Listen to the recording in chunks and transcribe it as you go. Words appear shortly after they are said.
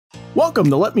Welcome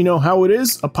to Let Me Know How It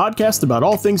Is, a podcast about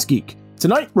all things geek.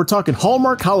 Tonight, we're talking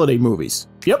Hallmark holiday movies.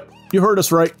 Yep, you heard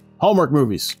us right. Hallmark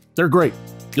movies. They're great.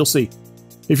 You'll see.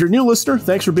 If you're a new listener,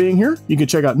 thanks for being here. You can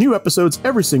check out new episodes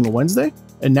every single Wednesday.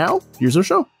 And now, here's our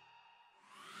show.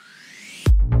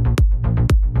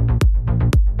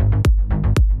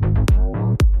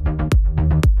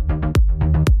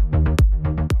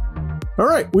 All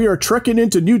right, we are trekking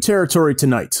into new territory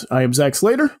tonight. I am Zach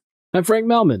Slater. I'm Frank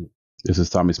Melman. This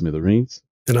is Tommy Smithereens.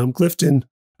 And I'm Clifton.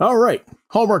 All right,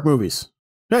 Hallmark movies.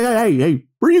 Hey,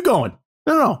 where are you going?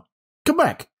 No, come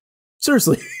back.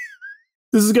 Seriously,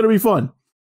 this is going to be fun.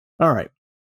 All right.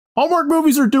 Hallmark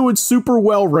movies are doing super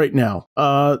well right now.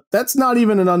 That's not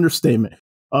even an understatement.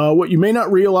 What you may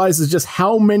not realize is just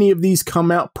how many of these come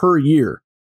out per year.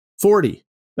 40.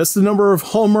 That's the number of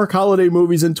Hallmark holiday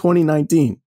movies in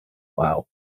 2019. Wow.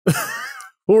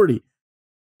 40.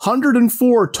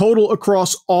 104 total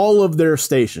across all of their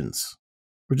stations,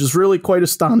 which is really quite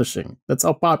astonishing. That's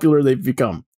how popular they've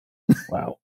become.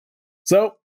 Wow.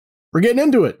 So we're getting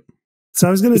into it. So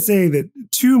I was going to say that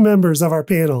two members of our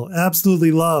panel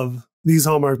absolutely love these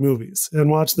Hallmark movies and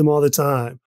watch them all the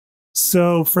time.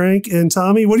 So Frank and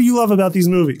Tommy, what do you love about these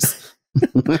movies?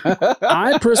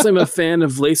 I personally am a fan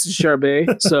of Lacey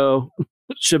Chabert, so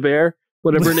Chabert,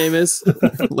 whatever her name is.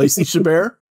 Lacey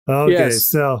Chabert? Okay, Yes.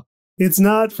 So it's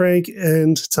not Frank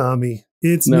and Tommy.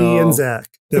 It's me and Zach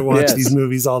that watch these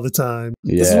movies all the time.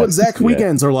 This is what Zach's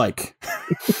weekends are like.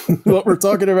 What we're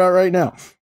talking about right now.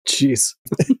 Jeez.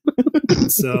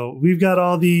 So we've got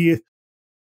a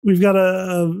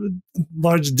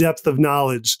large depth of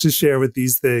knowledge to share with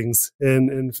these things.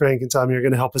 And Frank and Tommy are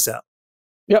going to help us out.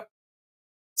 Yep.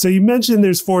 So you mentioned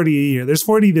there's 40 a year. There's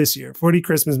 40 this year. 40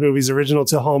 Christmas movies original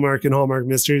to Hallmark and Hallmark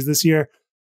Mysteries this year.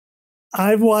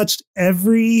 I've watched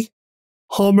every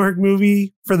Hallmark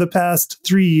movie for the past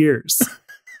 3 years.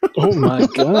 Oh my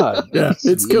God. Yeah,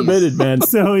 it's committed, man.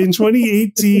 So in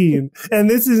 2018, and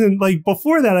this isn't like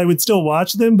before that, I would still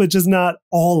watch them, but just not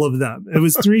all of them. It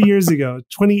was 3 years ago,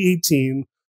 2018,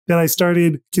 that I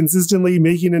started consistently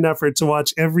making an effort to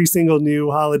watch every single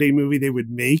new holiday movie they would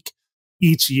make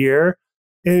each year.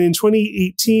 And in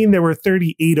 2018, there were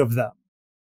 38 of them.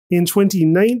 In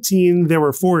 2019, there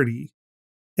were 40.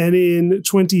 And in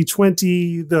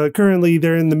 2020, currently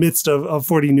they're in the midst of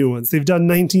 40 new ones. They've done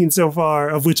 19 so far,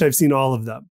 of which I've seen all of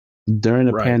them. During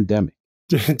the pandemic.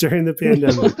 During the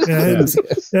pandemic.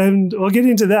 And we'll get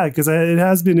into that because it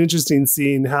has been interesting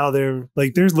seeing how they're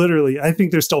like, there's literally, I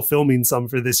think they're still filming some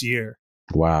for this year.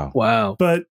 Wow.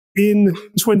 But in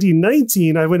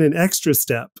 2019, I went an extra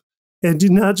step and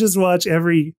did not just watch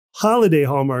every holiday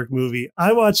Hallmark movie.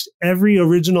 I watched every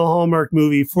original Hallmark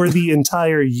movie for the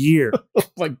entire year. Oh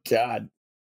my God.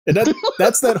 And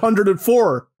that's that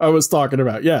 104 I was talking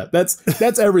about. Yeah, that's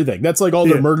everything. That's like all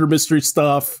the murder mystery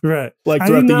stuff. Right. Like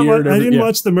throughout the year. I didn't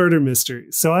watch the murder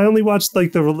mysteries. So I only watched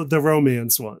like the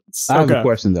romance ones. I have a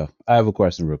question though. I have a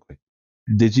question real quick.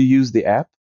 Did you use the app?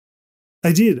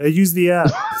 I did. I used the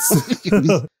app.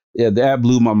 Yeah, the app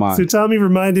blew my mind. So Tommy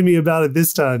reminded me about it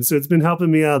this time. So it's been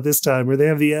helping me out this time where they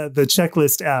have the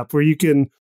checklist app where you can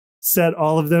set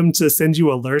all of them to send you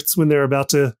alerts when they're about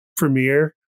to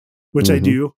premiere, which I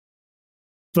do.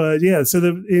 But yeah, so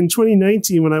in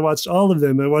 2019, when I watched all of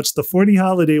them, I watched the 40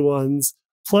 holiday ones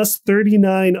plus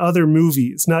 39 other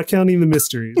movies, not counting the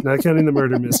mysteries, not counting the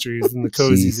murder mysteries and the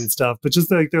cozies and stuff, but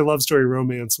just like their love story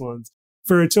romance ones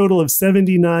for a total of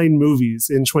 79 movies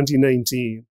in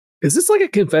 2019. Is this like a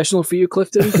confessional for you,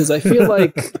 Clifton? Because I feel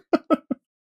like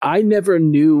I never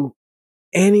knew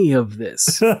any of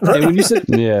this. And when you said,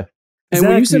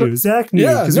 Zach knew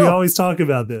because we always talk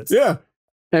about this. Yeah.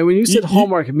 And when you said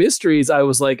Hallmark Mysteries, I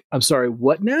was like, I'm sorry,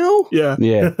 what now? Yeah.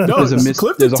 No,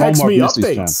 Clifton texts me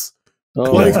updates.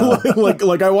 Oh,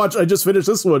 like I just finished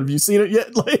this one. Have you seen it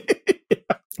yet?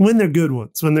 When they're good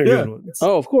ones. Good ones.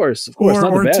 Oh, of course. Not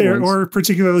the bad ones. Or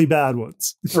particularly bad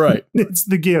ones. Right. It's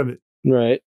the gamut.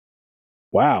 Right.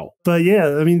 Wow. But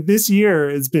yeah, I mean, this year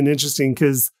has been interesting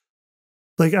because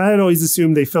like I had always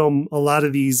assumed they film a lot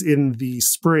of these in the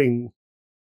spring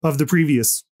of the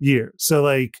previous year. So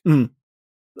like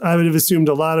I would have assumed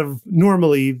a lot of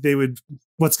normally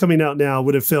what's coming out now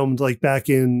would have filmed like back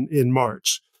in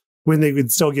March when they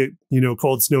would still get,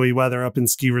 cold, snowy weather up in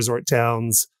ski resort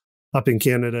towns up in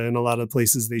Canada and a lot of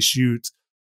places they shoot.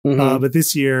 But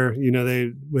this year,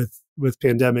 they with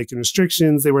pandemic and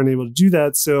restrictions, they weren't able to do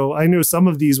that. So I know some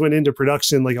of these went into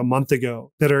production like a month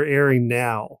ago that are airing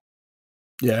now.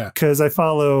 Yeah. Because I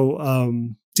follow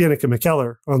Danica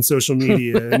McKellar on social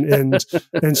media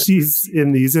and she's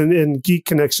in these and Geek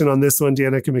Connection on this one.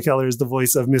 Danica McKellar is the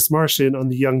voice of Miss Martian on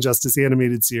the Young Justice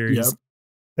animated series. Yep.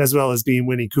 as well as being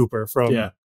Winnie Cooper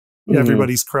from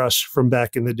everybody's crush from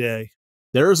back in the day.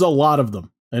 There's a lot of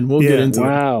them, and we'll get into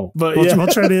it. But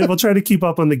we'll try to keep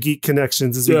up on the geek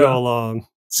connections as we go along,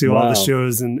 see all the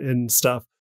shows and stuff.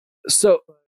 So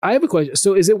I have a question.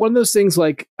 So is it one of those things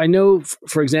like, I know,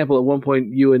 for example, at one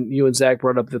point you and Zach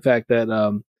brought up the fact that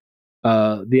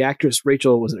the actress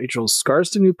Rachel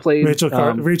Scarston, who played Rachel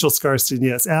Scarston,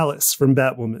 yes, Alice from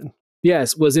Batwoman.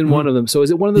 Yes, was in one of them. So is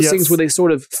it one of those things where they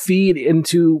sort of feed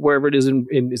into wherever it is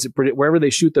wherever they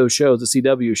shoot those shows, the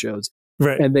CW shows,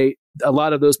 right? And a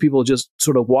lot of those people just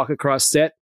sort of walk across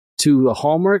set to a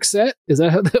Hallmark set. Is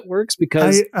that how that works?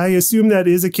 Because I assume that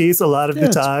is a case a lot of the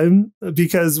time,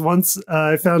 because once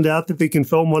I found out that they can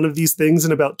film one of these things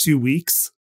in about 2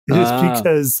 weeks, it is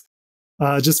because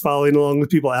just following along with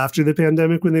people after the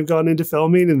pandemic when they've gone into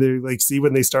filming, and they like see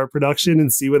when they start production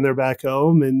and see when they're back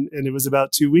home. And it was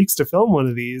about 2 weeks to film one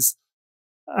of these.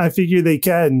 I figure they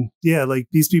can. Yeah. Like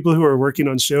these people who are working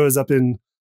on shows up in,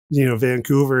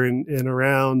 Vancouver and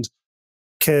around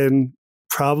can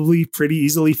probably pretty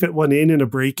easily fit one in a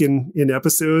break in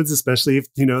episodes, especially if,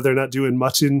 they're not doing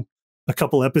much in a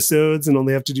couple episodes and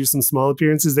only have to do some small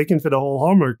appearances. They can fit a whole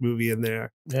Hallmark movie in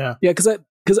there. Yeah. Yeah.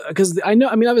 Because I know,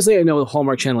 obviously I know the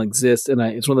Hallmark Channel exists, and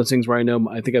it's one of those things where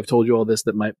I think I've told you all this,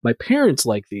 that my parents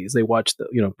like these. They watch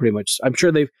pretty much, I'm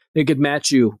sure they could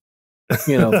match you,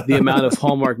 the amount of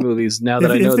Hallmark movies now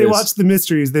that I know if they watch the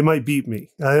mysteries, they might beat me.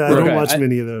 I don't watch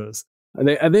many of those.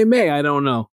 They may, I don't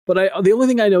know. But the only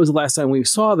thing I know is the last time we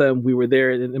saw them, we were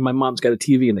there, and my mom's got a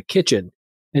TV in the kitchen,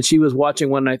 and she was watching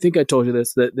one, and I think I told you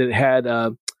this, that had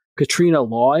Katrina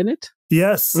Law in it.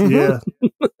 Yes, yeah.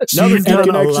 She's done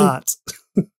a lot.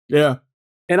 Yeah.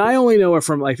 And I only know her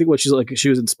from, I think, she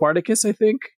was in Spartacus, I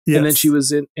think. Yes. And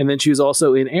then she was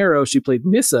also in Arrow. She played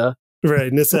Nyssa.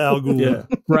 Right, Nyssa Al Ghul.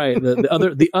 Yeah. Right,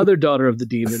 the other daughter of the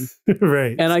demon.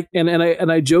 Right.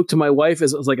 And I joked to my wife,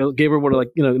 as I was like, I gave her one,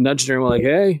 nudged her and like,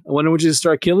 hey, I wonder when you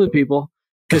start killing people,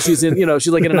 because she's in,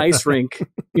 she's like in an ice rink,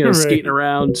 right, skating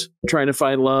around trying to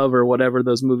find love or whatever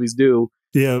those movies do.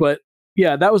 Yeah. But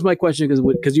yeah, that was my question,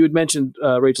 because you had mentioned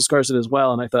Rachel Scarston as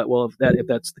well, and I thought, well, if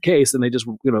that's the case, then they just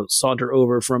saunter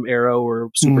over from Arrow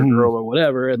or Supergirl or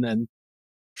whatever, and then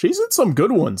she's in some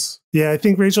good ones. Yeah, I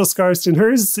think Rachel Scarston,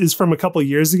 hers is from a couple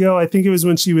years ago. I think it was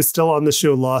when she was still on the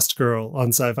show Lost Girl on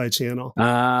Sci-Fi Channel.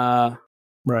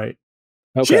 Right.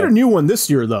 Okay. She had a new one this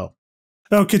year, though.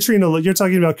 Oh, Katrina, you're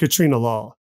talking about Katrina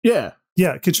Law. Yeah.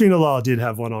 Yeah, Katrina Law did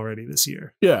have one already this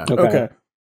year. Yeah. Okay.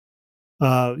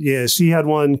 Yeah, she had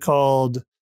one called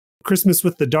Christmas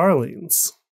with the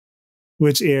Darlings,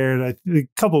 which aired a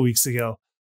couple weeks ago.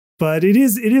 But it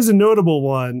is a notable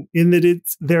one in that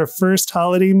it's their first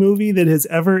holiday movie that has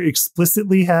ever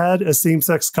explicitly had a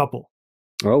same-sex couple.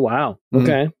 Oh, wow.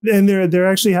 Okay. And they're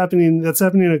actually happening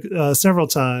several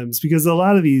times, because a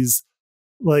lot of these,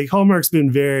 like, Hallmark's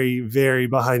been very, very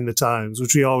behind the times,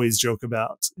 which we always joke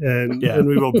about. And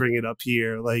we will bring it up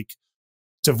here. Like,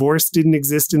 divorce didn't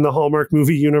exist in the Hallmark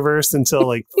movie universe until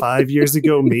like 5 years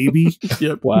ago, maybe.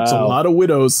 Yep. Wow. It's a lot of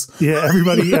widows. Yeah.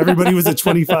 Everybody was a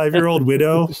 25-year-old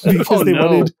widow because they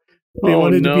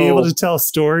wanted to be able to tell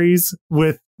stories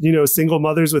with, single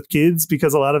mothers with kids,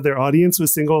 because a lot of their audience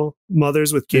was single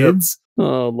mothers with kids. Yep.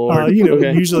 Oh, Lord.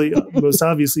 Usually most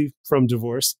obviously from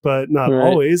divorce, but not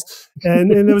always. And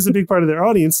that was a big part of their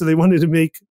audience. So they wanted to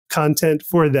make content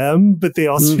for them, but they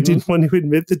also didn't want to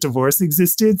admit that divorce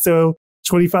existed. So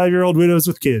 25-year-old widows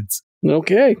with kids.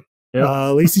 Okay.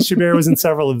 Yep. Lacey Chabert was in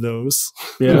several of those.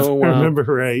 Yeah. If I remember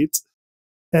right.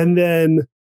 And then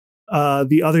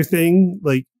the other thing,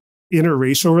 like,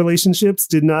 interracial relationships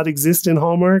did not exist in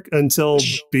Hallmark until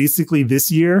basically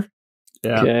this year.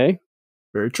 Yeah. Okay.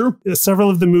 Very true. Several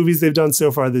of the movies they've done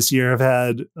so far this year have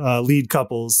had lead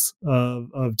couples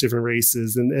of different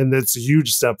races, and that's a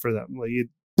huge step for them. Like,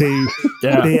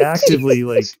 they actively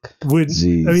would.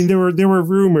 Jeez. I mean, there were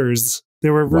rumors.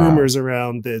 There were rumors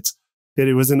around that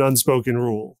it was an unspoken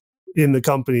rule in the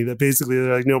company that basically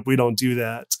they're like, nope, we don't do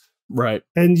that. Right.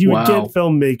 And you would get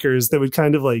filmmakers that would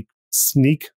kind of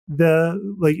sneak the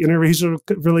interracial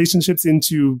relationships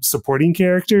into supporting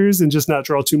characters and just not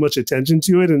draw too much attention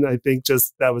to it. And I think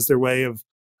just that was their way of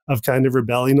kind of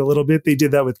rebelling a little bit. They did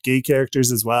that with gay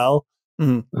characters as well.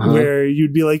 Mm-hmm. Where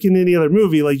you'd be like, in any other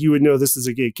movie, you would know this is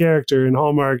a gay character. In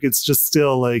Hallmark, it's just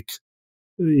still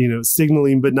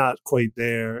signaling, but not quite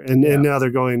there. And now they're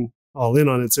going all in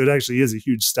on it. So it actually is a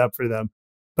huge step for them.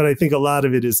 But I think a lot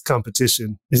of it is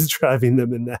competition is driving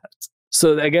them in that.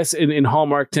 So I guess in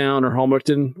Hallmark Town or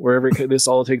Hallmarkton, wherever this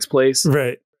all takes place,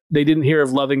 right? They didn't hear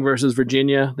of Loving versus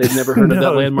Virginia. They'd never heard of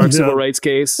that landmark civil rights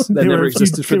case. That never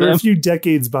existed for them. They were a few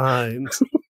decades behind.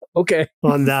 Okay.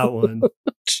 on that one.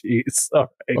 Jeez.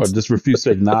 All right. Or just refuse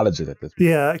to acknowledge it at this point.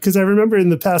 Yeah, because I remember in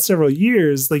the past several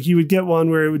years, like you would get one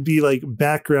where it would be like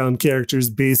background characters.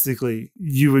 Basically,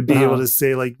 you would be able to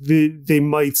say like they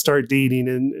might start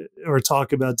dating or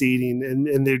talk about dating,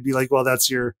 and they'd be like, well, that's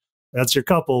your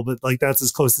couple, but like that's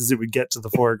as close as it would get to the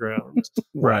foreground,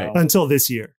 Right. until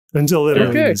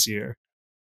literally this year.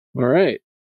 All right.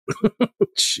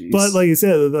 Jeez. But like I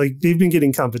said, like they've been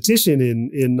getting competition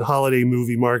in the holiday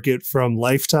movie market from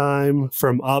Lifetime,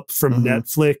 from Up, from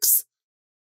Netflix.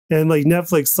 And like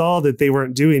Netflix saw that they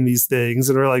weren't doing these things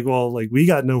and are like, well, like we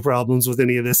got no problems with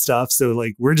any of this stuff. So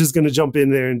like we're just going to jump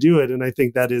in there and do it. And I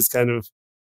think that is kind of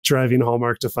driving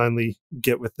Hallmark to finally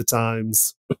get with the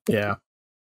times. Yeah.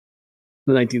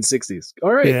 The 1960s.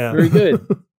 All right. Yeah. Very good.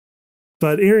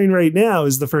 But airing right now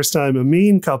is the first time a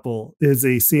main couple is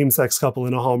a same-sex couple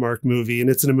in a Hallmark movie,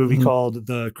 and it's in a movie called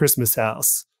The Christmas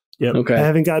House. Yep. Okay. I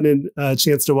haven't gotten a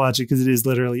chance to watch it because it is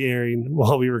literally airing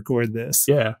while we record this.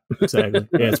 Yeah, exactly.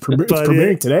 Yeah, it's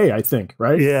premiering today, I think,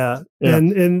 right? Yeah.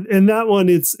 And that one,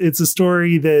 it's a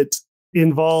story that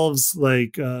involves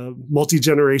like a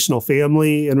multi-generational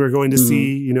family, and we're going to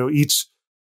see, you know, it's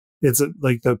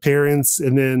like the parents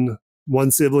and then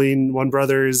one sibling, one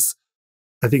brother's,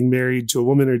 I think, married to a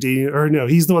woman or dating, or no,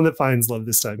 he's the one that finds love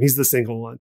this time. He's the single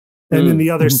one. And then the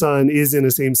other son is in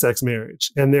a same-sex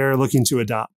marriage and they're looking to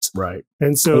adopt. Right.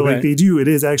 And so like it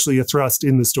is actually a thrust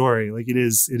in the story. Like it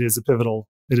is a pivotal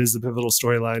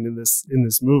storyline in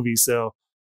this movie. So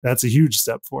that's a huge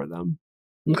step for them.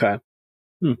 Okay.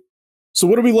 So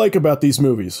what do we like about these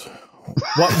movies?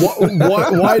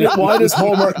 Why does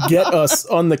Hallmark get us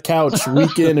on the couch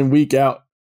week in and week out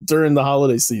during the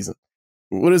holiday season?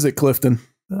 What is it, Clifton?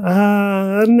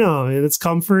 I don't know. It's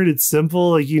comfort. It's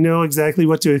simple. Like, you know exactly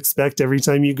what to expect every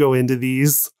time you go into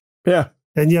these. Yeah.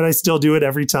 And yet I still do it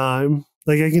every time.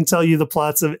 Like I can tell you the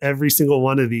plots of every single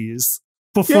one of these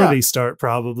before they start,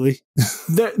 probably.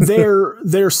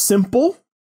 they're simple.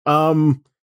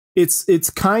 It's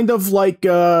kind of like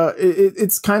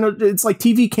it's like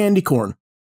TV candy corn,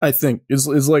 I think is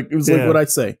like what I'd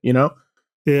say, you know?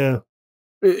 Yeah.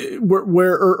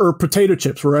 Or potato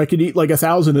chips, where I could eat like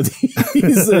 1,000 of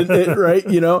these, right?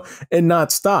 You know, and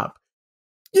not stop.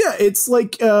 Yeah, it's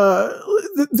like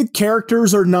the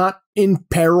characters are not in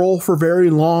peril for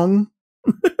very long.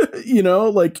 You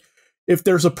know, like if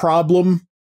there's a problem,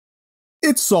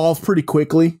 it's solved pretty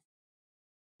quickly.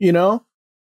 You know,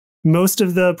 most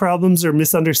of the problems are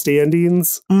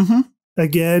misunderstandings.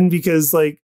 Again, because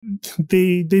like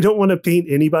they don't want to paint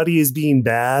anybody as being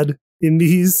bad in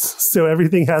these, so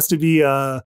everything has to be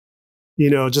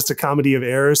just a comedy of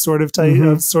errors sort of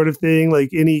thing.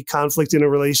 Like any conflict in a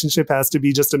relationship has to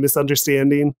be just a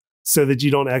misunderstanding so that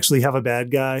you don't actually have a bad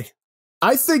guy.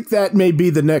 I think that may be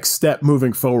the next step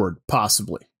moving forward,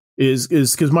 possibly, is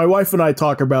because my wife and I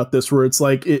talk about this, where it's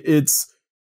like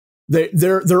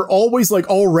they're always like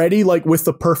already like with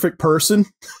the perfect person,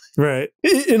 right,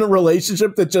 in a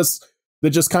relationship that just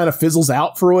kind of fizzles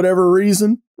out for whatever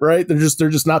reason, right? They're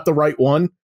just not the right one,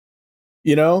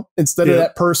 you know, instead of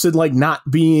that person like not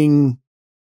being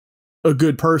a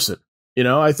good person, you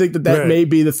know. I think that may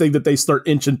be the thing that they start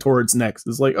inching towards next,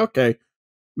 is like, okay,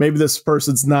 maybe this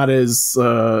person's not as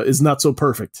is not so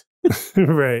perfect.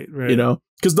 right, you know,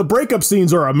 because the breakup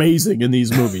scenes are amazing in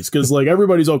these movies, because like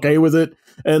everybody's okay with it,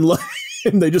 and like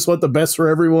and they just want the best for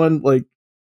everyone. Like,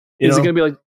 is it gonna be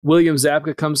like William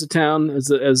Zabka comes to town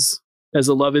as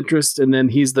a love interest, and then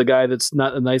he's the guy that's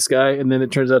not a nice guy, and then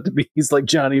it turns out to be he's like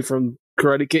Johnny from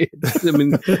Karate Kid? I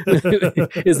mean,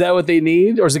 is that what they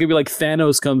need, or is it gonna be like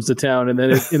Thanos comes to town, and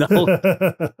then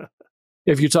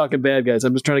if you're talking bad guys,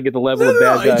 I'm just trying to get the level of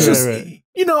bad guys. Right.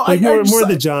 You know, like more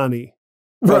the Johnny.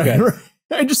 Right, okay. Right.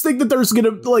 I just think that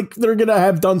they're gonna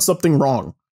have done something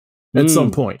wrong at some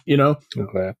point, you know?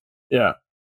 Okay. Yeah.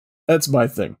 That's my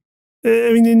thing.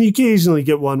 I mean, and you occasionally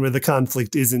get one where the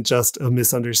conflict isn't just a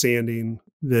misunderstanding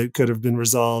that could have been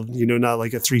resolved, you know, not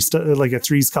like a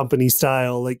Three's Company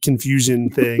style, like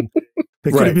confusion thing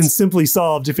that could have been simply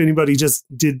solved if anybody just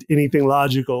did anything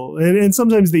logical. And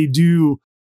sometimes they do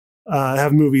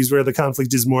have movies where the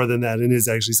conflict is more than that and is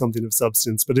actually something of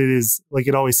substance, but it is like,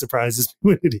 it always surprises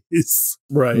me when it is.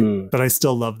 Right. But I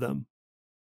still love them.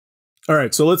 All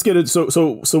right. So let's get it.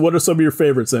 So what are some of your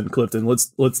favorites then, Clifton?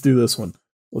 Let's do this one.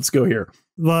 Let's go here.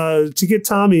 To get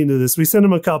Tommy into this, we sent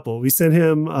him a couple. We sent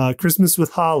him Christmas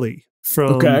with Holly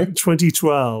from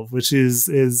 2012, which is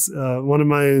one of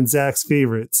mine and Zach's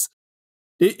favorites.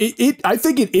 I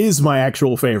think it is my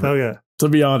actual favorite. Oh yeah. To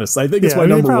be honest, I think it's my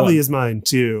number one. It probably is mine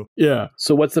too. Yeah.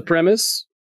 So what's the premise?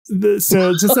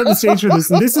 So to set the stage for this,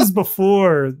 and this is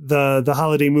before the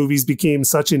holiday movies became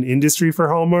such an industry for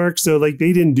Hallmark. So like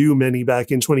they didn't do many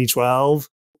back in 2012.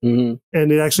 And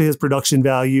it actually has production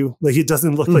value. Like it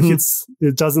doesn't look like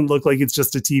it doesn't look like it's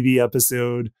just a TV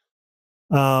episode.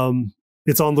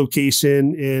 It's on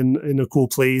location in a cool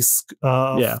place,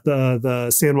 the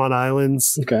San Juan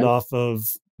Islands, off of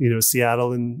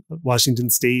Seattle and Washington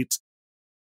State,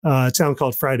 a town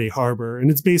called Friday Harbor,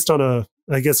 and it's based on a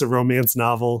romance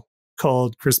novel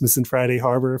called Christmas in Friday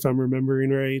Harbor, if I'm remembering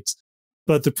right.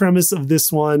 But the premise of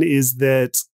this one is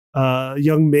that a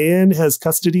young man has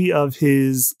custody of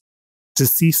his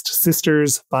deceased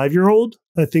sister's 5-year-old.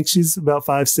 I think she's about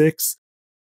 5'6".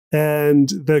 And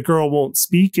the girl won't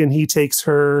speak, and he takes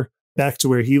her back to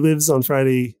where he lives in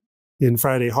Friday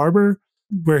Harbor,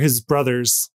 where his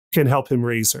brothers can help him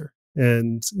raise her.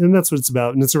 And that's what it's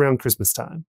about. And it's around Christmas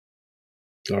time.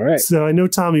 All right. So I know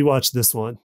Tommy watched this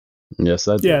one. Yes,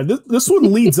 I did. Yeah, this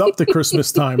one leads up to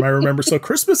Christmas time, I remember. So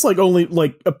Christmas only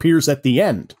appears at the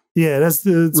end. Yeah, it's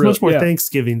really, much more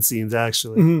Thanksgiving scenes,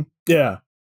 actually. Yeah.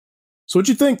 So what'd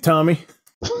you think, Tommy?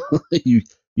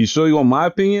 You sure you want my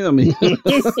opinion? I mean,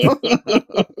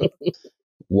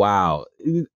 wow.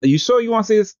 Are you sure you want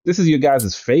to say this is your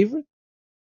guys' favorite?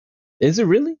 Is it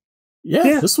really?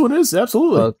 Yeah, this one is,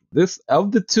 absolutely. This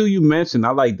of the two you mentioned, I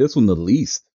like this one the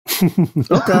least.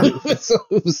 Okay.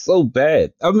 It was so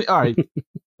bad. I mean, all right.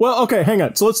 Well, okay, hang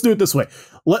on. So let's do it this way.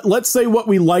 Let's say what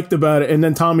we liked about it, and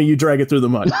then Tommy, you drag it through the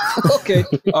mud. Okay.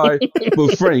 All right.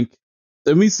 But Frank,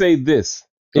 let me say this.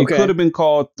 It could have been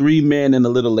called 3 Men and a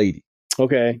Little Lady.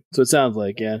 Okay. So it sounds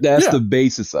like, That's the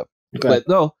basis of it. Okay. But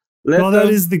no. That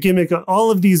is the gimmick of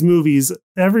all of these movies.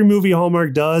 Every movie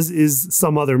Hallmark does is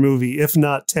some other movie, if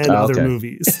not 10 other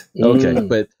movies. Okay.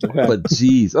 But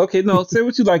geez. Okay. No, say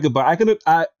what you like about it.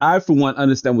 I for one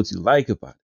understand what you like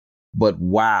about it. But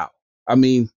wow. I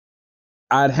mean,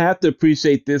 I'd have to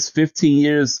appreciate this 15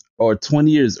 years or 20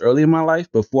 years early in my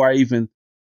life before I even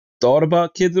thought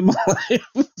about kids in my life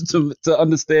to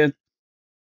understand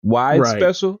why it's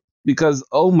special. Because,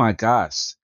 oh my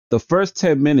gosh, the first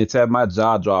 10 minutes had my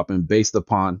jaw dropping based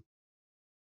upon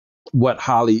what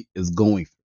Holly is going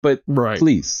through. But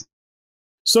please.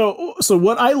 So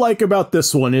what I like about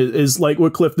this one is like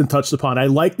what Clifton touched upon. I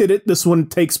like that this one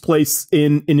takes place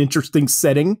in an interesting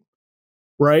setting,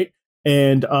 right?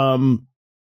 And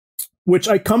which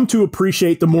I come to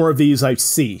appreciate the more of these I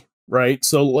see, right?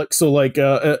 So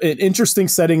an interesting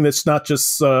setting that's not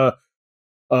just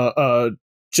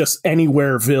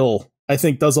anywhereville, I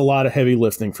think does a lot of heavy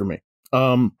lifting for me.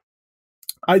 I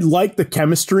like the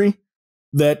chemistry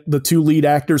that the two lead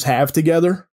actors have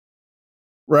together,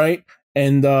 right?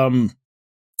 And I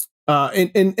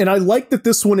like that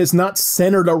this one is not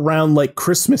centered around like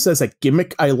Christmas as a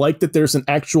gimmick. I like that there's an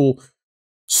actual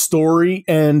story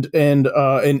and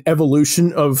an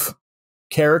evolution of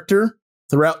character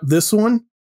throughout this one,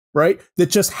 right? That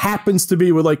just happens to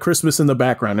be with like Christmas in the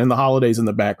background and the holidays in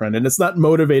the background. And it's not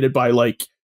motivated by like,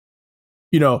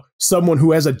 someone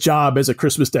who has a job as a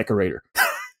Christmas decorator.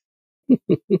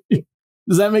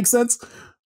 Does that make sense?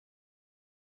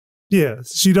 Yeah,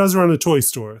 she does run a toy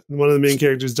store. One of the main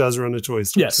characters does run a toy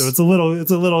store. Yes. So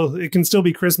it can still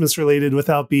be Christmas related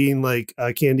without being like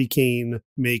a candy cane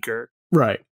maker.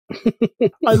 Right.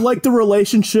 I like the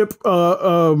relationship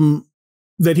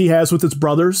that he has with his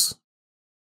brothers.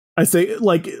 I think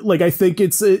I think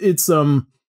it's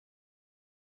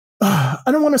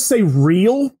I don't want to say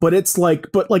real, but it's like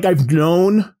I've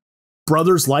known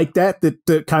brothers like that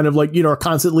kind of like, are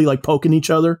constantly like poking each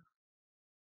other.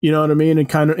 You know what I mean? And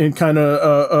kind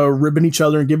of ribbing each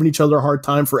other and giving each other a hard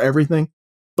time for everything.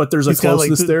 But there's a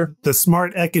closeness there. The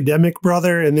smart academic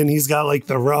brother, and then he's got like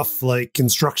the rough like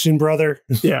construction brother.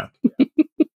 Yeah.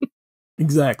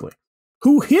 Exactly.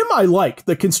 Him I like.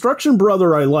 The construction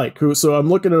brother I like. So I'm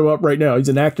looking him up right now. He's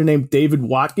an actor named David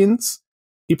Watkins.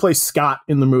 He plays Scott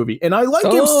in the movie. And I like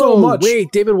him so much.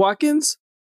 Wait, David Watkins?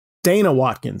 Dana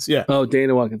Watkins, yeah. Oh,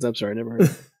 Dana Watkins. I'm sorry, I never heard of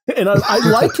him. And I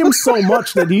like him so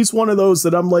much that he's one of those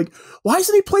that I'm like, why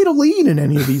hasn't he played a lead in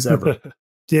any of these ever?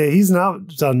 Yeah, he's not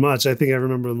done much. I think I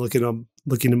remember looking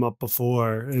him up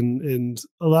before. And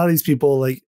a lot of these people,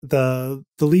 like the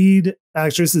lead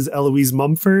actress is Eloise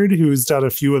Mumford, who's done a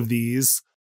few of these.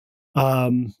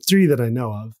 3 that I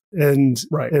know of. And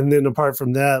then apart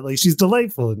from that, like she's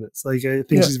delightful in this. Like I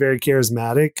think she's very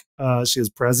charismatic. She has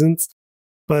presence.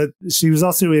 But she was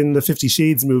also in the 50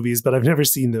 Shades movies, but I've never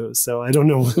seen those. So I don't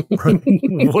know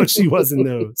what she was in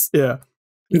those. Yeah.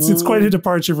 It's quite a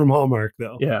departure from Hallmark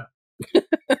though. Yeah.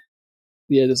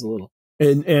 Yeah, just a little.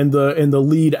 And the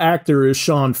lead actor is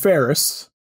Sean Ferris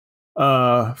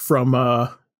from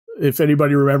if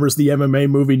anybody remembers the MMA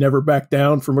movie Never Back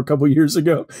Down from a couple years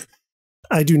ago.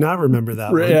 I do not remember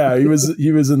that one. Yeah, he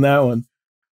was in that one.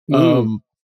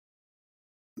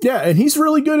 Yeah, and he's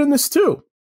really good in this too,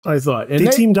 I thought. And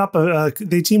they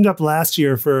teamed up last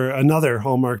year for another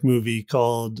Hallmark movie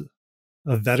called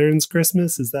A Veteran's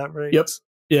Christmas. Is that right? Yep.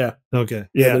 Yeah. Okay.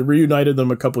 Yeah, they reunited them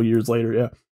a couple years later. Yeah.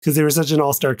 Because they were such an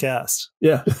all-star cast.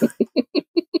 Yeah.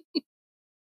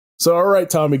 So, all right,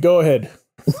 Tommy, go ahead.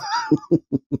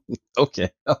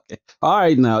 Okay. All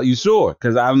right, now, you sure?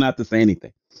 Because I don't have to say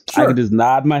anything. Sure. I can just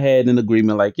nod my head in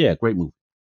agreement like, yeah, great movie.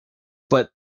 But,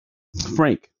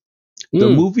 Frank, the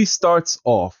movie starts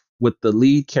off with the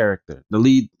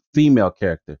lead female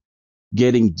character,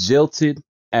 getting jilted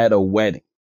at a wedding.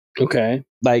 Okay.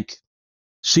 Like,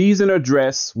 she's in her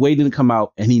dress, waiting to come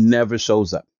out, and he never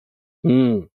shows up.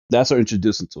 That's her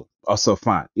introducing to him. Also,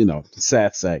 fine.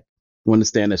 Sad sack. You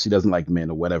understand that she doesn't like men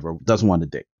or whatever, doesn't want to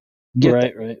date.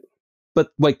 Right. But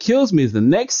what kills me is the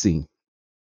next scene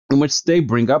in which they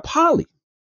bring up Holly.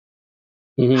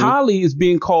 Holly is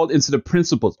being called into the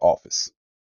principal's office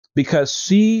because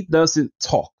she doesn't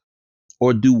talk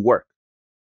or do work.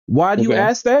 Why do you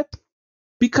ask that?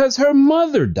 Because her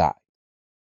mother died.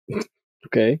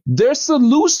 Okay. Their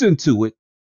solution to it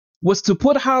was to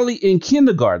put Holly in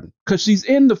kindergarten because she's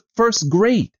in the first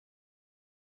grade.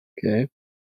 Okay.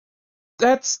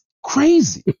 That's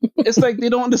crazy. It's like they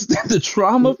don't understand the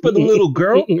trauma for the little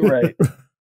girl. Right.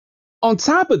 On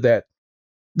top of that,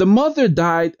 the mother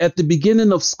died at the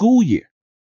beginning of school year.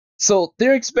 So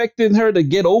they're expecting her to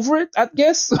get over it, I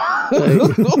guess.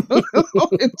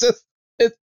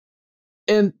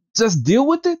 And just deal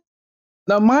with it.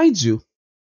 Now, mind you,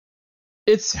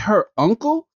 it's her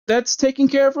uncle that's taking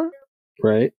care of her.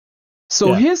 Right.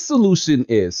 So his solution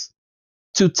is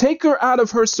to take her out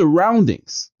of her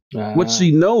surroundings, what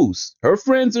she knows, her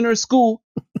friends in her school,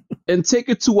 and take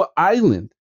her to an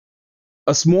island,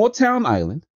 a small town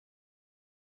island,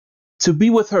 to be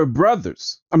with her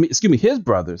brothers. His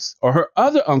brothers or her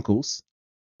other uncles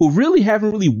who really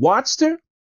haven't really watched her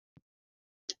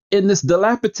in this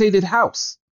dilapidated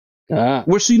house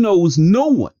where she knows no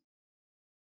one.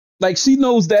 Like, she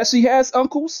knows that she has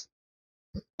uncles,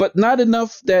 but not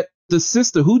enough that the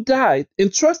sister who died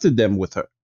entrusted them with her.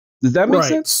 Does that make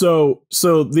sense? So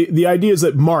the idea is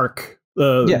that Mark,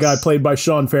 the guy played by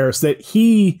Sean Ferris, that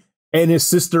he and his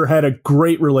sister had a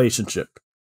great relationship.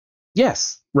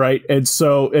 Yes. Right. And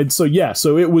so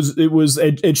it was,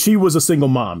 and she was a single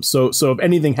mom. So if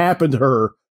anything happened to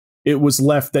her, it was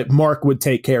left that Mark would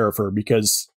take care of her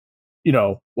because,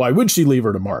 why would she leave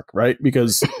her to Mark? Right.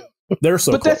 Because they're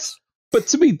so close. But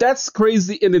to me, that's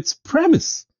crazy in its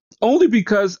premise. Only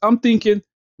because I'm thinking,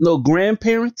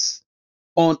 grandparents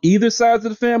on either side of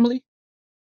the family,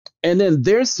 and then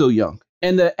they're so young.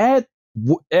 And to add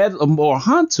more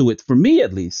hunt to it, for me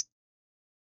at least,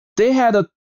 the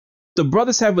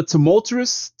brothers have a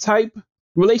tumultuous type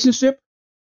relationship.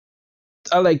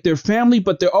 I like their family,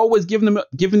 but they're always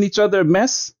giving each other a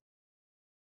mess.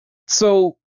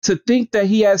 So to think that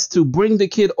he has to bring the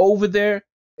kid over there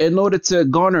in order to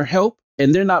garner help,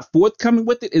 and they're not forthcoming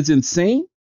with it, is insane.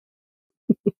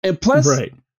 And plus,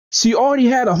 she already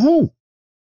had a home.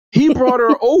 He brought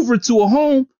her over to a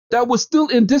home that was still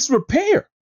in disrepair.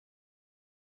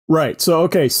 Right. So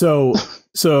I'm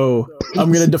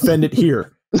going to defend it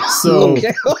here. So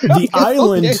the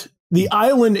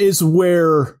island is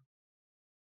where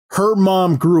her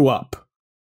mom grew up.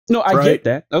 No, I get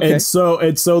that. Okay. And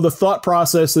so the thought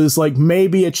process is like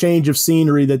maybe a change of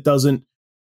scenery that doesn't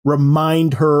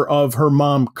remind her of her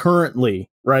mom currently,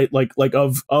 right? Like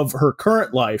of her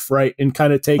current life, right? And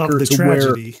kind of take her to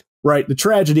tragedy. The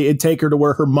tragedy, and take her to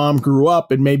where her mom grew up,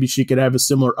 and maybe she could have a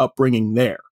similar upbringing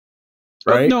there.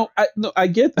 Right? I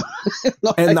get.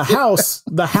 And the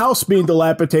house being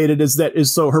dilapidated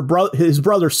is so his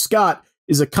brother Scott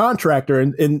is a contractor,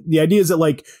 and the idea is that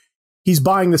like he's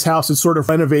buying this house and sort of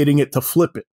renovating it to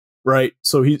flip it, right?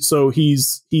 So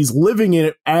he's living in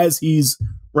it as he's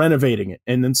renovating it,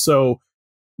 and then so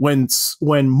when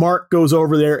Mark goes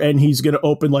over there and he's going to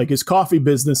open like his coffee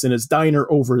business and his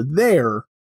diner over there,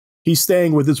 he's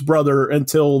staying with his brother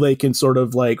until they can sort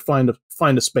of like find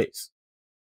a space.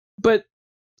 But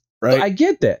I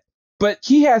get that. But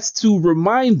he has to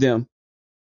remind them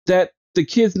that the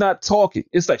kid's not talking.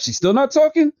 It's like she's still not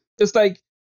talking. It's like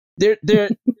they're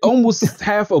almost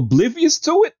half oblivious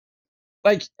to it.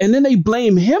 Like, and then they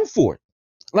blame him for it.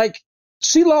 Like,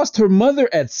 she lost her mother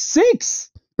at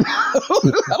 6.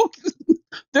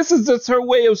 This is just her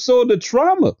way of showing the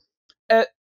trauma.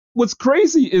 What's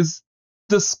crazy is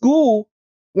the school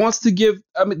wants to give.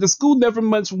 I mean, the school never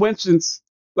much mentions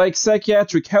like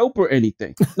psychiatric help or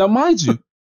anything. Now, mind you,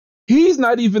 he's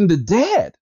not even the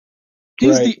dad.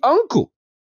 He's the uncle.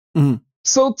 Mhm.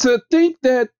 So to think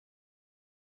that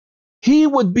he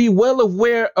would be well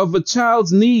aware of a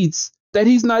child's needs that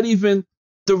he's not even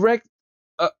direct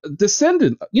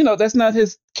descendant, that's not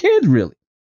his kid really.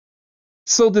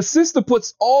 So the sister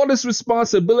puts all this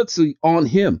responsibility on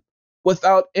him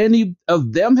without any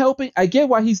of them helping. I get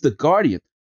why he's the guardian,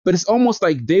 but it's almost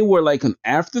like they were like an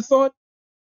afterthought.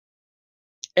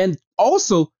 And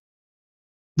also,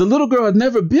 the little girl had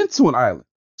never been to an island.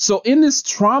 So in this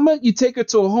trauma, you take her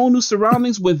to a whole new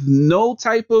surroundings with no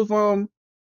type of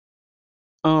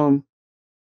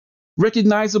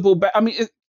recognizable.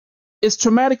 It's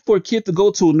traumatic for a kid to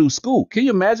go to a new school. Can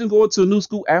you imagine going to a new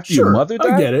school after your mother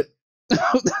died? I get it.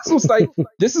 That's what's like.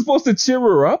 This is supposed to cheer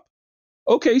her up.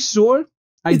 Okay, sure.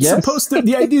 I guess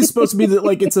the idea is supposed to be that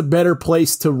like it's a better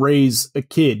place to raise a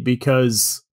kid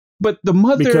because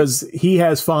he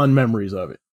has fond memories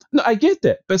of it. No, I get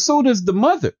that, but so does the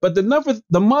mother. But the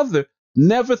mother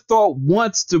never thought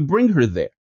once to bring her there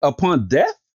upon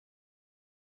death.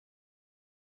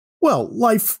 Well,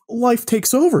 life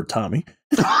takes over, Tommy.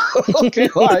 Okay,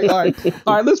 all right.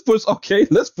 Let's push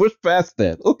past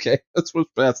that. Okay, let's push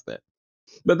past that.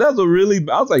 But that's I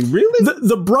was like, really?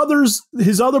 The brothers,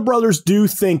 his other brothers, do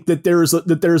think that there's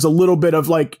a little bit of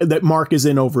like that Mark is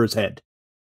in over his head.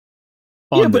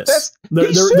 Yeah, but this.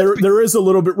 There is a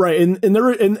little bit, right, and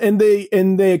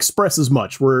they express as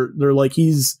much where they're like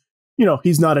he's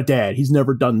not a dad, he's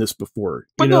never done this before.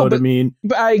 What I mean?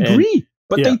 But I agree.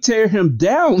 But they tear him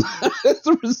down as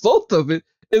a result of it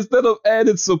instead of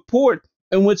added support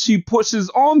in which he pushes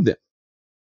on them.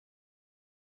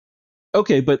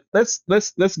 Okay, but let's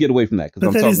get away from that because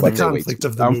I'm talking about the conflict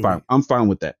of the movie. I'm fine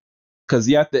with that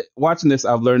because watching this,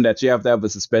 I've learned that you have to have a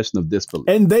suspension of disbelief.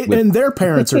 And their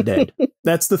parents are dead.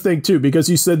 That's the thing too, because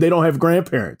you said they don't have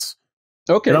grandparents.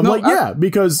 Okay, and I'm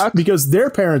because their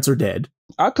parents are dead.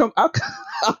 I'll come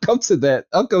to that.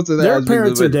 Their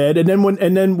parents are dead, and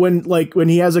then when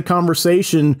he has a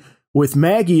conversation with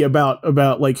Maggie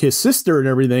about like his sister and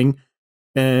everything,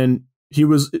 and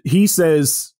he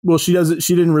says, well, she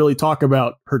didn't really talk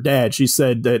about her dad. She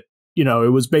said that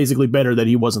it was basically better that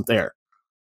he wasn't there.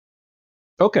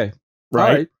 Okay,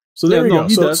 right. So there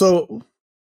you go. So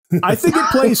I think it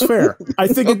plays fair. I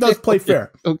think it does play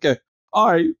fair. Okay,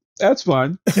 all right. That's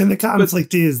fine. And the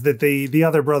conflict is that the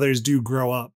other brothers do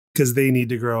grow up because they need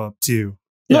to grow up too.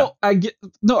 No, I get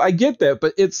that,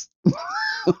 but it's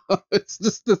it's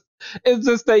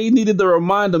just that you needed to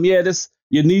remind them,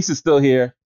 your niece is still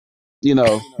here.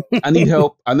 I need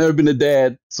help. I've never been a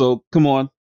dad, so come on.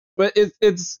 But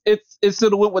it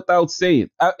sort of went without saying.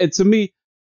 To me,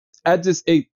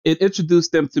 it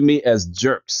introduced them to me as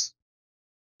jerks,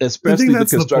 especially the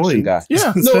construction guy.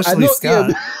 Yeah, no, I know. Scott.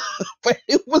 Yeah, but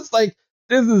it was like,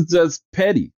 this is just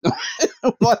petty.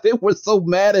 But they were so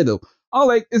mad at him. I'm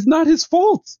like, it's not his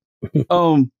fault.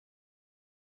 And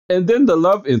then the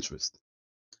love interest,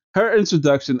 her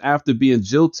introduction after being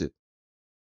jilted.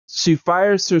 She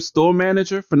fires her store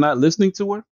manager for not listening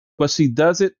to her, but she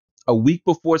does it a week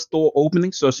before store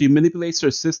opening. So she manipulates her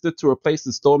sister to replace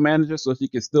the store manager so she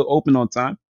can still open on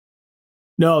time.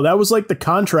 No, that was like the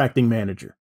contracting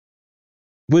manager.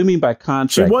 What do you mean by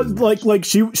contracting? She was like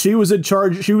she was in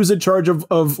charge. She was in charge of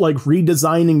like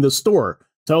redesigning the store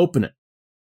to open it.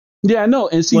 Yeah, I know,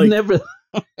 and she never.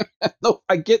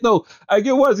 I get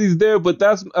why he's there, but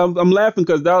that's I'm laughing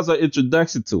because that was her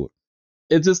introduction to it.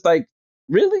 It's just like,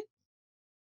 really?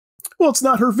 Well, it's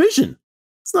not her vision.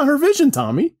 It's not her vision,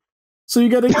 Tommy. So you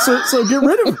gotta so get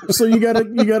rid of her. So you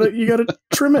gotta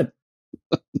trim it.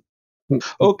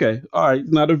 Okay, all right,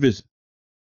 not her vision.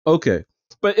 Okay,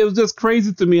 but it was just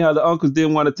crazy to me how the uncles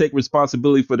didn't want to take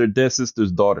responsibility for their dead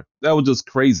sister's daughter. That was just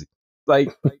crazy.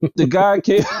 Like the guy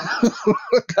came,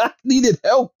 the guy needed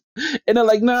help, and they're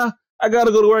like, "Nah, I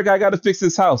gotta go to work. I gotta fix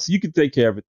this house. You can take care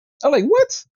of it." I'm like,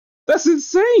 "What? That's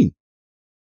insane."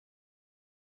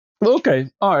 Okay,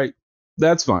 all right,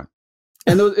 that's fine.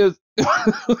 And it was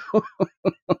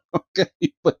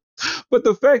okay, but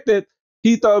the fact that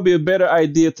he thought it'd be a better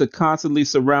idea to constantly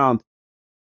surround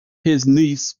his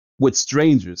niece with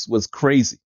strangers was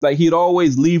crazy. Like he'd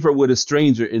always leave her with a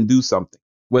stranger and do something,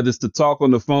 whether it's to talk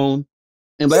on the phone.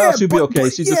 And like, she'll be okay.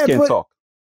 She just can't talk.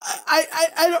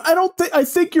 I don't think. I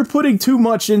think you're putting too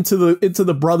much into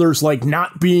the brothers like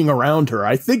not being around her.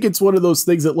 I think it's one of those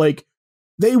things that like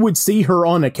they would see her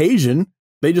on occasion.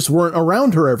 They just weren't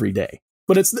around her every day.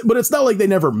 But it's not like they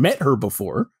never met her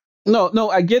before. No,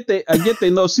 I get they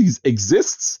know she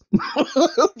exists.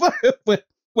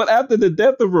 but after the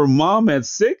death of her mom at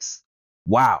 6,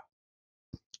 wow.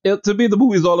 To me, the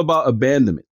movie is all about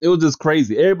abandonment. It was just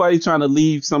crazy. Everybody trying to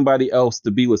leave somebody else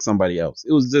to be with somebody else.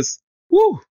 It was just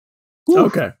woo.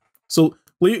 Okay, so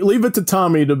leave it to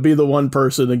Tommy to be the one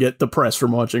person to get depressed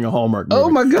from watching a Hallmark movie. Oh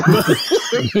my god!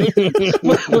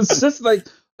 It was just like,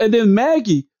 and then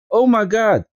Maggie. Oh my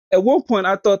god! At one point,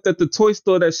 I thought that the toy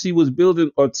store that she was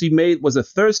building or she made was a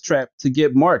thirst trap to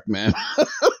get Mark, man.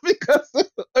 Because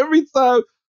every time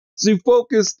she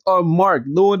focused on Mark,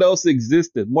 no one else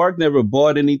existed. Mark never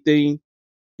bought anything.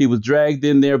 He was dragged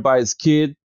in there by his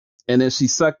kid, and then she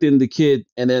sucked in the kid,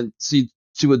 and then she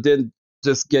would then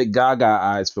just get gaga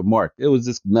eyes for Mark. It was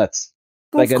just nuts.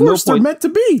 Well, like, of course, they're meant to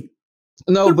be.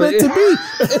 No, they're but meant to be.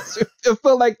 It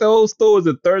felt like the whole store was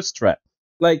a thirst trap.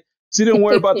 Like, she didn't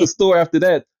worry about the store after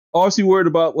that. All she worried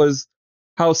about was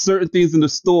how certain things in the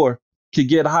store could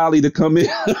get Holly to come in.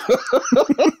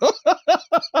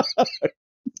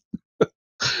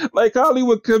 Like, Holly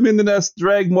would come in and that's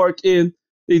drag Mark in.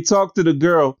 He talked to the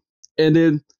girl, and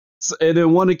then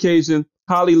one occasion,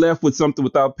 Holly left with something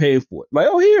without paying for it. Like,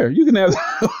 oh, here, you can have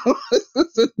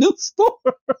it's a new store.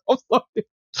 I'm sorry.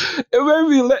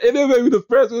 It made me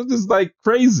depressed. It was just like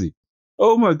crazy.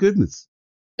 Oh my goodness.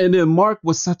 And then Mark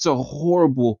was such a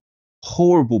horrible,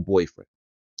 horrible boyfriend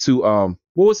to what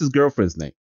was his girlfriend's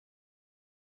name?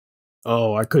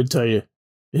 Oh, I could tell you.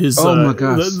 My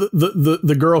gosh.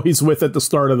 The girl he's with at the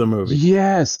start of the movie.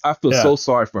 Yes, I feel so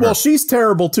sorry for her. Well, she's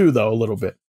terrible too, though, a little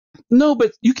bit. No,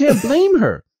 but you can't blame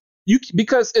her.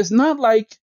 Because it's not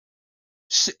like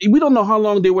we don't know how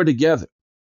long they were together,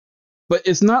 but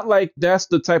it's not like that's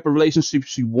the type of relationship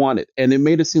she wanted, and it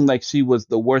made it seem like she was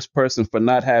the worst person for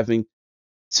not having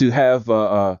to have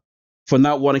for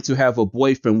not wanting to have a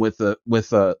boyfriend with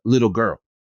a little girl.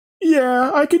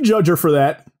 Yeah, I could judge her for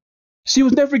that. She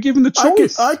was never given the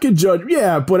choice. I could judge,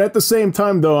 yeah, but at the same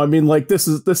time, though, I mean, like this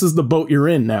is the boat you're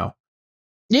in now.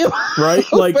 Yeah, right.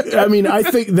 Like, I mean, I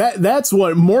think that's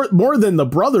what more than the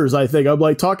brothers. I think I'm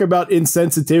like talk about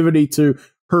insensitivity to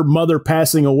her mother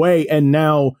passing away, and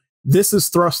now this is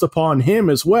thrust upon him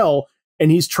as well,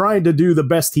 and he's trying to do the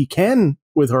best he can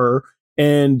with her,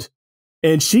 and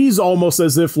she's almost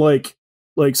as if like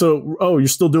so. Oh, you're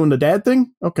still doing the dad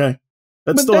thing? Okay,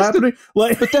 that's still happening.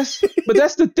 But that's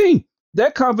the thing.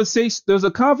 That conversation. There's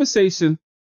a conversation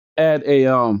at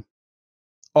a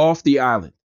off the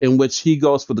island in which he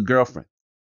goes for the girlfriend.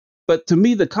 But to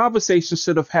me, the conversation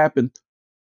should have happened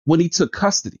when he took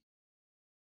custody.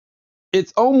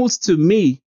 It's almost to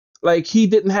me like he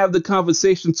didn't have the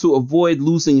conversation to avoid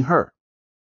losing her.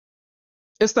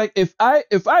 It's like if I'm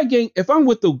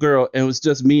with the girl and it's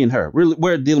just me and her,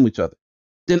 we're dealing with each other,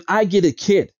 then I get a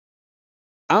kid.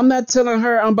 I'm not telling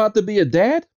her I'm about to be a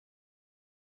dad.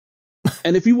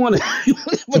 And if you want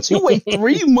to, but you wait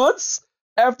 3 months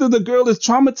after the girl is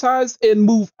traumatized and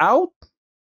move out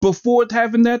before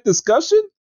having that discussion?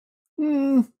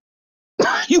 You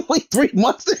wait 3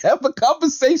 months to have a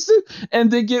conversation and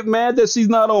then get mad that she's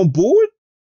not on board?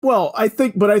 Well, I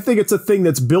think it's a thing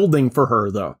that's building for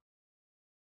her, though.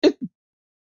 What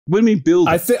do you mean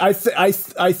building? I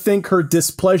think her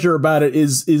displeasure about it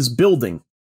is building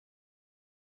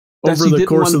that over the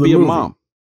course of the movie. A mom.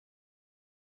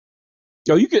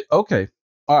 Oh, you could. Okay,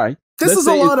 all right. This is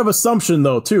a lot of assumption,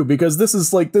 though, too, because this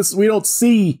is like this. We don't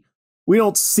see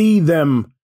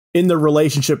them in the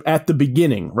relationship at the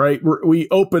beginning, right? We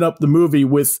open up the movie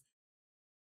with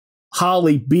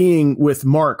Holly being with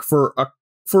Mark for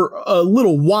a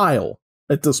little while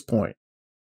at this point.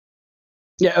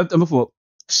 Yeah,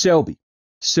 Shelby.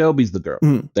 Shelby's the girl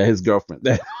that his girlfriend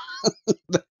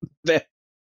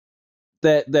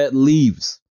that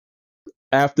leaves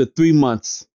after 3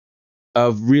 months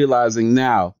of realizing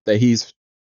now that he's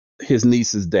his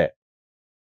niece's dad,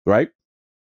 right?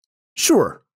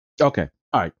 Sure. Okay.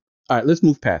 All right. Let's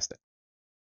move past that.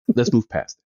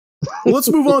 Well, let's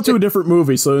move on to a different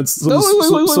movie. So it's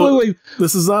wait.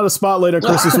 This is not a spotlight on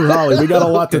Christmas with Holly. We got a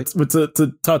lot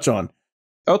to touch on.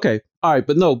 Okay. All right.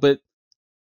 But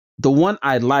the one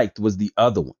I liked was the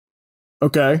other one.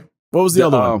 Okay. What was the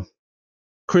other one?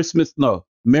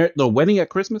 Wedding at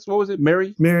Christmas. What was it?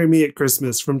 Marry Me at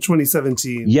Christmas from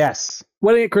 2017. Yes.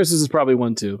 Wedding at Christmas is probably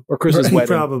one too, or Christmas Wedding.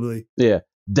 Probably. Yeah.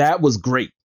 That was great.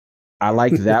 I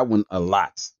liked that one a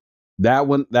lot. That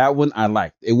one I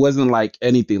liked. It wasn't like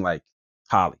anything like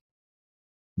Holly.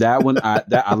 That one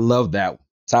I love that one.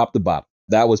 Top to bottom.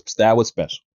 That was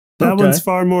special. That one's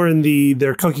far more in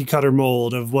their cookie cutter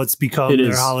mold of what's become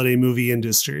their holiday movie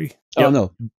industry. Oh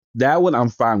no. That one I'm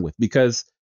fine with because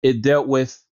it dealt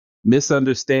with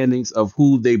misunderstandings of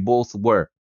who they both were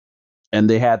and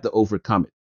they had to overcome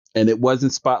it. And it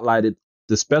wasn't spotlighted.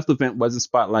 The special event wasn't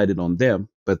spotlighted on them,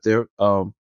 but they're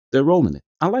rolling it.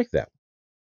 I like that.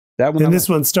 That one. And this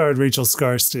one starred Rachel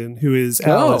Scarston, who is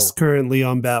Alice, currently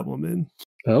on Batwoman.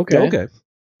 Okay.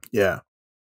 Yeah.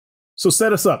 So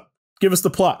set us up. Give us the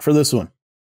plot for this one.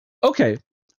 Okay.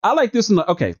 I like this one.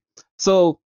 Okay.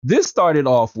 So this started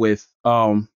off with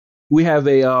we have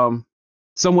a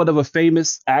somewhat of a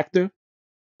famous actor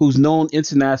who's known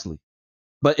internationally.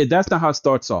 But that's not how it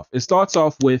starts off. It starts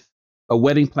off with a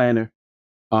wedding planner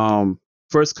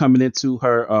first coming into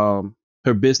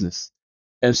her business,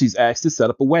 and she's asked to set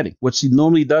up a wedding, which she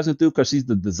normally doesn't do because she's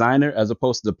the designer as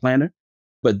opposed to the planner.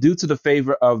 But due to the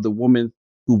favor of the woman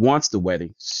who wants the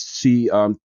wedding, she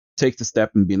takes the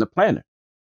step in being a planner.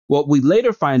 What we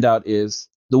later find out is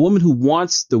the woman who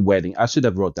wants the wedding, I should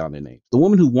have wrote down their name. The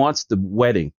woman who wants the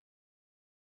wedding,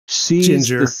 she's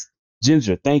Ginger.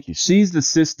 Ginger, thank you. She's the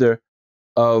sister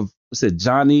of, what's it,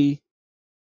 Johnny?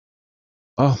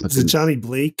 Oh, my Is it goodness. Johnny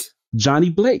Blake? Johnny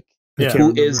Blake, Yeah.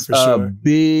 who is a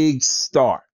big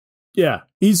star. Yeah,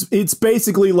 it's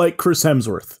basically like Chris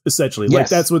Hemsworth, essentially. Like Yes,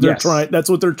 that's what they're yes. trying. That's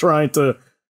what they're trying to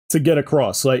get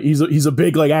across. Like he's a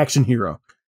big like action hero.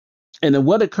 And then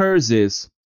what occurs is,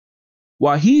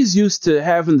 while he's used to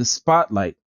having the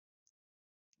spotlight,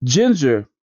 Ginger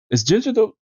is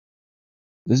the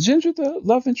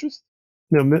love interest?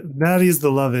 No, Maddie's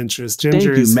the love interest. Ginger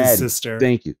Thank you, is Maddie. his sister.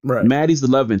 Thank you. Right. Maddie's the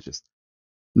love interest.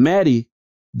 Maddie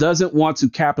doesn't want to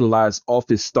capitalize off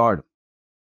his stardom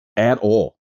at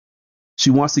all.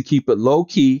 She wants to keep it low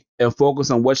key and focus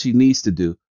on what she needs to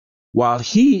do, while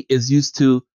he is used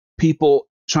to people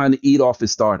trying to eat off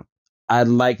his stardom. I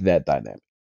like that dynamic.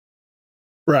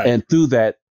 Right. And through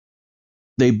that,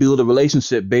 they build a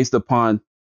relationship based upon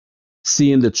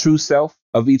seeing the true self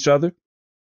of each other.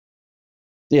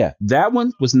 Yeah, that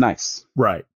one was nice.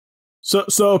 Right. So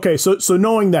okay. So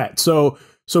knowing that, so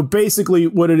basically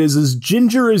what it is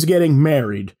Ginger is getting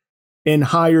married and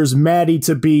hires Maddie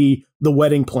to be the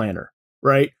wedding planner,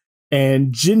 right?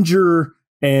 And Ginger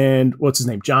and what's his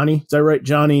name, Johnny? Is that right,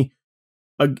 Johnny?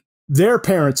 Their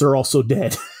parents are also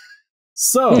dead.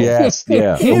 So Yes,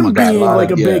 yeah. him being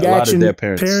like a big action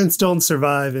Parents don't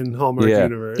survive in Hallmark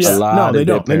universe. Yeah, no, they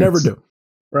don't. They never parents. do.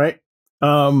 Right?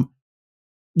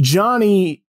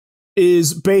 Johnny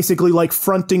is basically like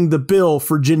fronting the bill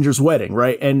for Ginger's wedding,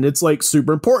 right? And it's like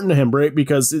super important to him, right?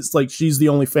 Because it's like she's the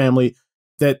only family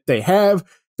that they have.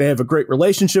 They have a great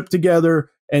relationship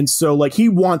together. And so like he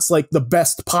wants like the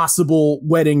best possible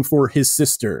wedding for his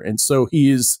sister. And so he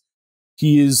is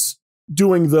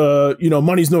doing the,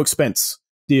 money's no expense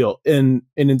deal. And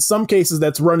in some cases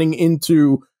that's running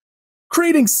into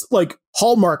creating like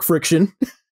Hallmark friction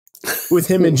with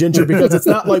him and Ginger because it's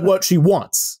not like what she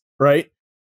wants, right?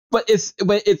 But it's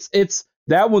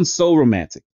that one's so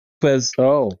romantic because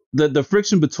the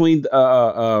friction between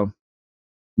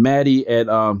Maddie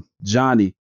and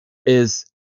Johnny is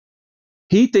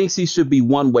he thinks he should be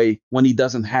one way when he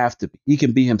doesn't have to be. He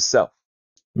can be himself,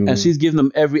 and she's giving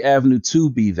him every avenue to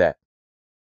be that.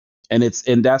 And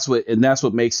that's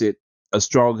what makes it a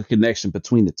stronger connection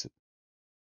between the two.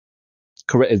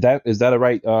 Correct? Is that a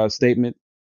right statement,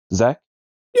 Zach?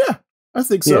 Yeah, I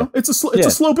think so. Yeah. It's a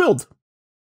slow build.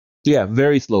 Yeah,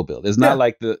 very slow build. It's not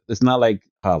like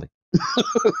Holly.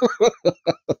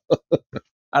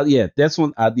 This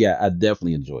one. I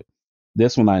definitely enjoyed.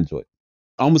 This one I enjoyed.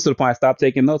 Almost to the point I stopped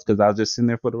taking notes because I was just sitting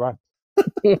there for the ride.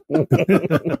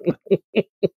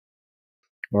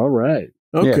 All right.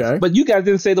 Okay. Yeah. But you guys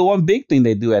didn't say the one big thing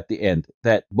they do at the end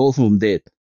that both of them did.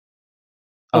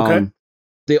 Okay.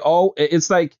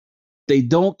 It's like they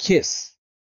don't kiss.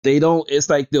 It's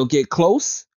like they'll get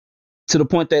close to the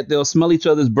point that they'll smell each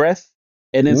other's breath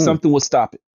and then something will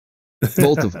stop it.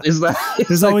 Both of them.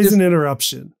 There's always an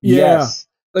interruption. Yes.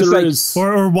 There like, is.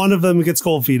 Or one of them gets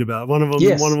cold feet about. One of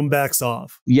them backs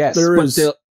off. Yes.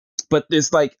 But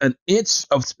there's like an inch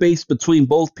of space between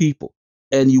both people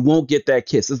and you won't get that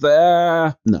kiss. It's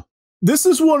like, no. This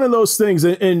is one of those things,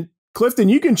 and Clifton,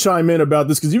 you can chime in about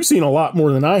this because you've seen a lot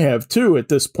more than I have too at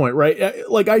this point, right?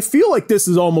 Like, I feel like this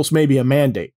is almost maybe a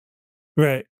mandate.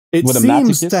 Right. It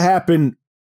seems to happen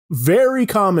very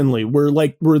commonly where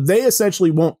they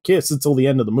essentially won't kiss until the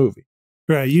end of the movie.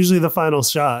 Right. Usually the final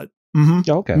shot. Mm-hmm.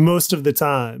 Okay. Most of the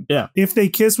time. Yeah. If they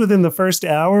kiss within the first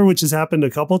hour, which has happened a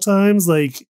couple times,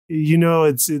 like,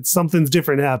 it's something's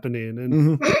different happening.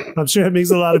 And I'm sure it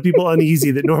makes a lot of people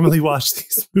uneasy that normally watch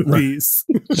these movies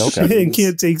and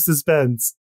can't take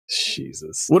suspense.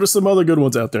 Jesus. What are some other good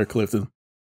ones out there, Clifton?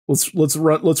 Let's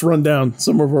run down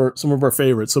some of our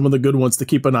favorites, some of the good ones to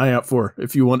keep an eye out for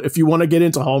if you want to get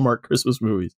into Hallmark Christmas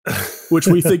movies, which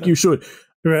we think you should.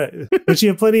 Right. But you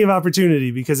have plenty of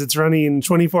opportunity because it's running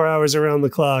 24 hours around the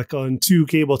clock on 2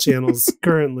 cable channels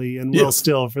currently and will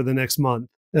still for the next month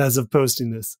as of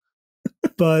posting this.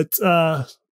 But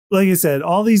like I said,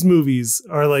 all these movies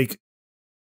are like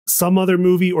some other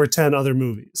movie or 10 other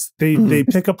movies. They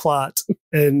pick a plot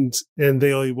and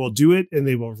they will do it and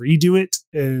they will redo it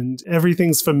and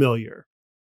everything's familiar.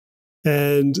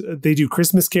 And they do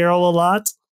Christmas Carol a lot,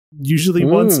 usually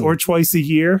once or twice a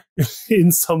year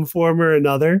in some form or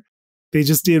another. They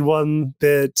just did one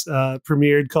that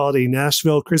premiered called A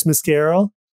Nashville Christmas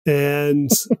Carol.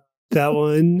 And that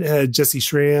one had Jesse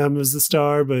Schramm as the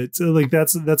star, but like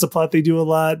that's a plot they do a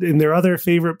lot. And their other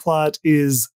favorite plot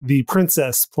is the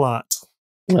princess plot.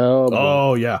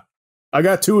 Oh yeah. I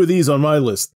got 2 of these on my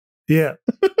list. Yeah.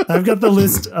 I've got the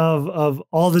list of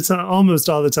all the time, almost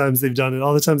all the times they've done it,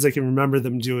 all the times I can remember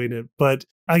them doing it. But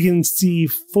I can see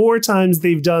 4 times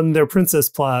they've done their princess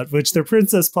plot, which their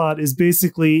princess plot is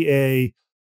basically a,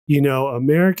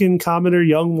 American commoner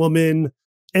young woman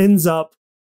ends up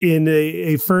in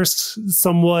a first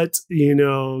somewhat,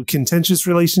 contentious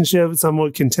relationship,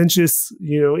 somewhat contentious,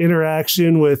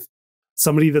 interaction with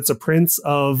somebody that's a prince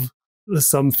of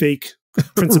some fake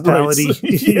principality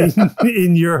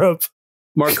in Europe.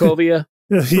 Markovia.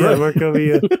 Yeah,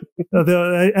 Markovia.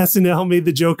 Although SNL made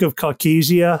the joke of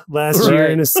Caucasia last year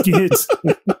in a skit,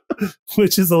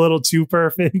 which is a little too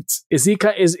perfect. Is he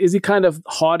kind of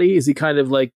haughty? Is he kind of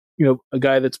like, a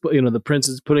guy that's, the prince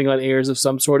is putting on airs of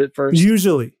some sort at first?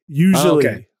 Usually. Oh,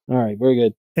 okay. All right. Very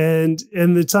good. And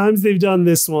the times they've done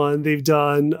this one, they've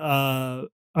done A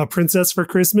Princess for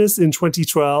Christmas in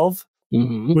 2012,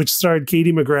 which starred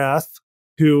Katie McGrath,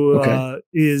 who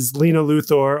is Lena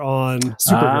Luthor on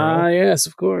Supergirl. Ah, yes,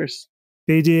 of course.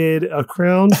 They did A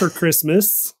Crown for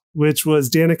Christmas, which was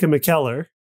Danica McKellar.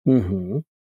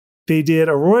 They did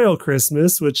A Royal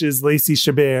Christmas, which is Lacey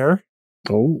Chabert,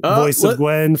 voice of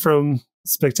Gwen from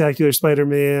Spectacular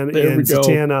Spider-Man, and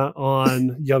Zatanna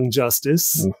on Young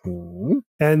Justice.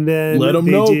 And then let them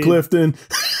know, Clifton.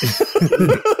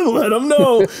 Let them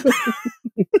know.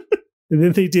 And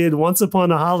then they did Once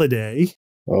Upon a Holiday.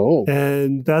 Oh.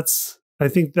 And I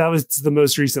think that was the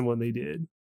most recent one they did.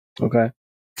 Okay.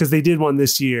 Because they did one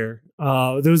this year.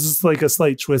 There was just like a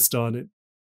slight twist on it.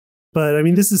 But I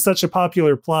mean, this is such a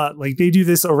popular plot. Like they do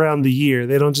this around the year.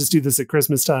 They don't just do this at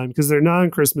Christmas time, because their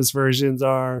non-Christmas versions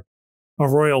are A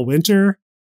Royal Winter,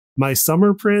 My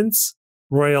Summer Prince,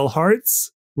 Royal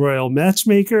Hearts, Royal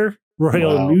Matchmaker,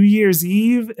 Royal New Year's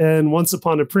Eve, and Once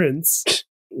Upon a Prince.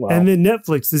 Wow. And then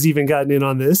Netflix has even gotten in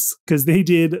on this because they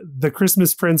did The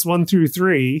Christmas Prince 1 through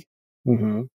 3,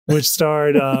 which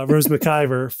starred Rose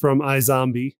McIver from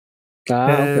iZombie.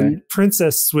 And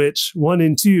Princess Switch 1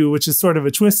 and 2, which is sort of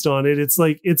a twist on it. It's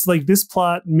like this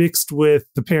plot mixed with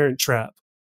The Parent Trap.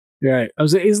 Right.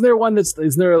 Is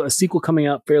there a sequel coming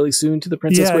out fairly soon to The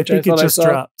Princess Switch? I think it just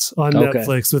dropped on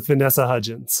Netflix with Vanessa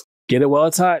Hudgens. Get it while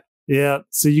it's hot. Yeah.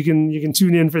 So you can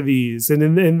tune in for these. And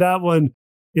in that one,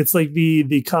 it's like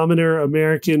the commoner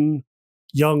American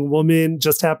young woman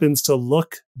just happens to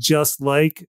look just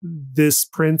like this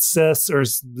princess or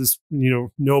this,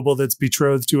 noble that's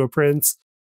betrothed to a prince,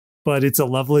 but it's a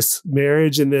loveless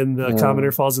marriage. And then the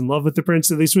commoner falls in love with the prince,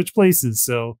 so they switch places.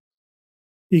 So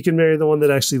he can marry the one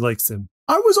that actually likes him.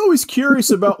 I was always curious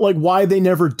about like why they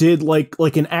never did like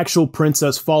an actual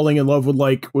princess falling in love with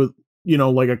like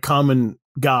a common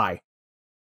guy.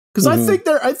 Because I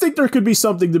think there could be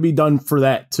something to be done for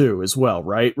that too, as well,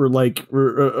 right?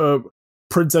 Where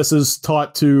princesses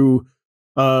taught to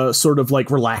sort of like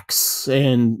relax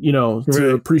and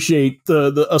to appreciate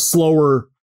a slower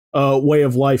way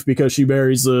of life because she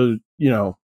marries a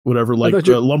whatever, like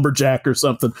a lumberjack or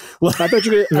something. I thought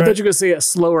you were gonna say a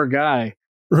slower guy,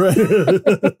 right?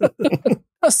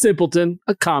 A simpleton,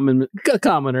 a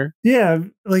commoner. Yeah,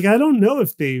 like I don't know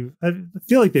if I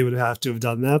feel like they would have to have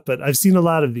done that, but I've seen a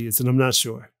lot of these and I'm not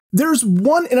sure. There's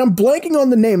one, and I'm blanking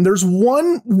on the name. There's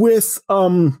one with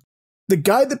the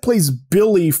guy that plays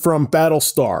Billy from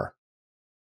Battlestar,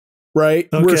 right?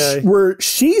 Okay. Where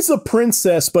she's a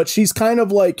princess, but she's kind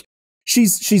of like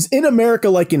she's in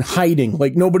America, like in hiding,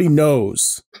 like nobody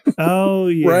knows. Oh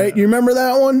yeah, right. You remember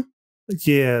that one?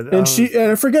 Yeah,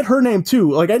 and I forget her name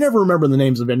too. Like I never remember the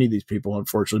names of any of these people,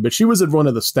 unfortunately. But she was in one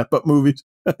of the Step Up movies.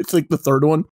 I think the third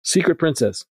one, Secret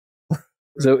Princess.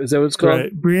 Is that what it's called?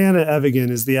 Right. Brianna Evigan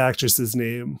is the actress's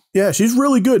name. Yeah, she's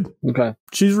really good. Okay,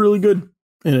 she's really good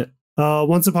in it.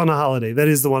 Once Upon a Holiday. That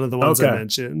is one of the ones I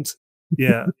mentioned.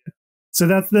 Yeah. So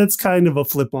that's kind of a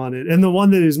flip on it. And the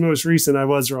one that is most recent, I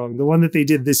was wrong. The one that they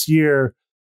did this year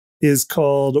is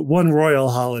called One Royal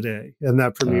Holiday, and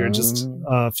that premiered just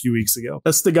a few weeks ago.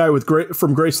 That's the guy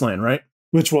from Graceland, right?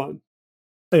 Which one?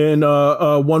 And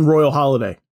One Royal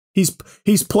Holiday. He's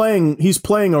playing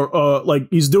like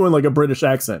he's doing like a British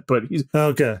accent, but he's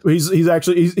okay. He's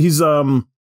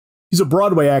He's a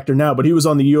Broadway actor now, but he was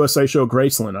on the USA show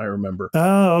Graceland, I remember.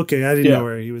 Oh, okay. I didn't know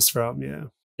where he was from. Yeah.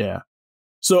 Yeah.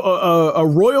 So A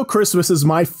Royal Christmas is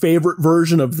my favorite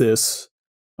version of this,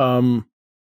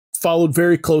 followed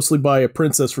very closely by A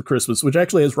Princess for Christmas, which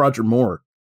actually has Roger Moore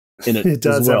in it. It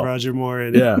does as well. have Roger Moore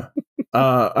in it. Yeah.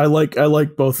 I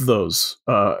like both of those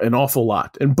an awful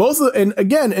lot. And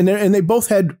they both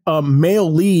had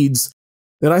male leads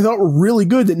that I thought were really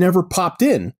good that never popped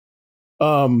in.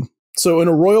 So in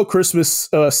A Royal Christmas,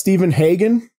 Stephen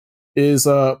Hagen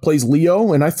plays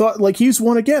Leo, and I thought like he's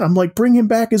one again. I'm like, bring him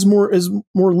back as more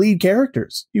lead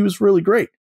characters. He was really great.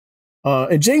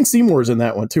 And Jane Seymour's in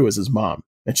that one too as his mom,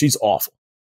 and she's awful.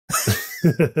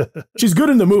 She's good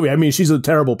in the movie. I mean, she's a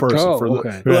terrible person.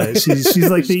 Okay. Right. She's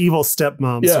like the evil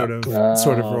stepmom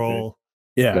sort of role.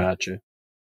 Okay. Yeah, gotcha.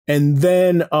 And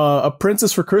then A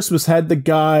Princess for Christmas had the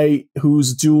guy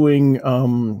who's doing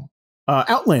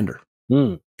Outlander.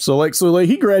 So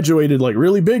he graduated like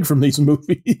really big from these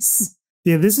movies.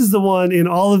 Yeah, this is the one in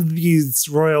all of these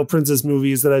Royal Princess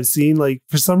movies that I've seen. Like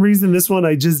for some reason, this one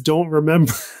I just don't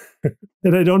remember,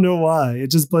 and I don't know why.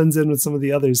 It just blends in with some of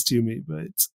the others to me,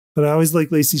 but I always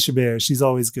like Lacey Chabert. She's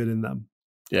always good in them.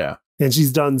 Yeah. And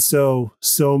she's done so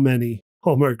many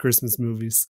Hallmark Christmas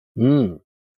movies.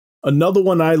 Another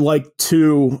one I like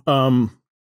too,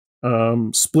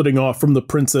 splitting off from the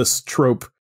princess trope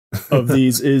of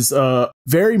these is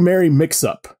Very Merry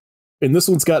Mix-Up. And this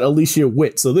one's got Alicia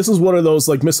Witt. So this is one of those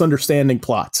like misunderstanding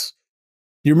plots.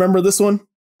 You remember this one,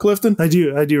 Clifton? I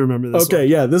do remember this one. Okay,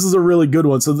 yeah, this is a really good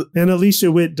one. So and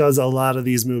Alicia Witt does a lot of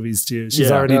these movies too. She's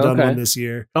already done one this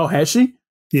year. Oh, has she?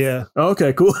 Yeah.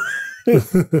 Okay, cool.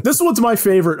 This one's my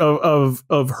favorite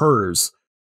of hers.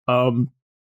 And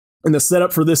the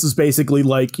setup for this is basically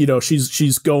like, you know,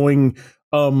 she's going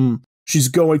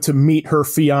to meet her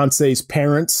fiance's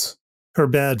parents. Her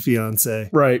bad fiance.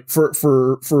 Right.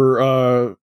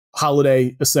 For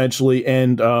holiday essentially,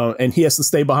 and he has to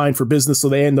stay behind for business, so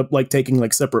they end up like taking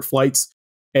like separate flights,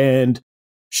 and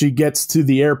she gets to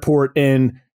the airport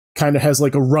and kind of has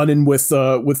like a run-in with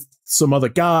some other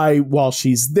guy while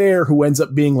she's there who ends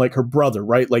up being like her brother,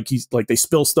 right? Like he's like they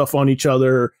spill stuff on each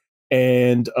other,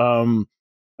 and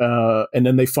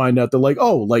then they find out they're like,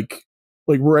 oh, like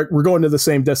we're going to the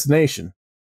same destination,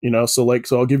 you know, so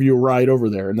I'll give you a ride over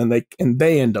there, and then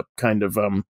they end up kind of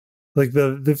like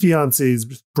the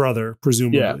fiance's brother,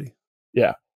 presumably.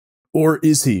 Yeah. Or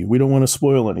is he? We don't want to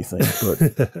spoil anything,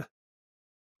 but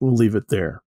we'll leave it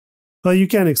there. Well, you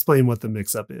can't explain what the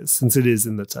mix-up is since it is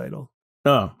in the title.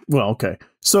 Oh, well, okay.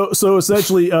 So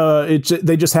essentially,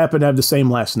 they just happen to have the same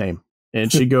last name,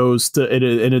 and she goes to it,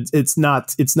 and it's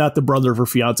not the brother of her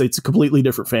fiance. It's a completely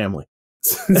different family.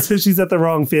 So she's at the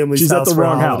wrong family's she's house at the for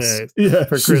wrong holiday house.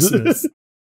 For Christmas.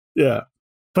 Yeah.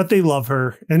 But they love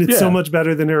her, and it's so much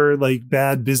better than her like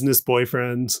bad business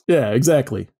boyfriend. Yeah,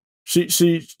 exactly.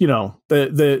 She, you know,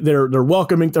 they're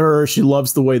welcoming to her. She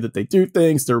loves the way that they do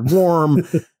things. They're warm.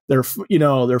 they're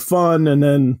fun, and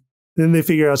then they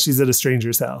figure out she's at a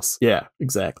stranger's house. Yeah,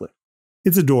 exactly.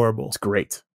 It's adorable. It's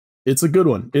great. It's a good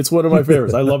one. It's one of my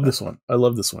favorites. I love this one. But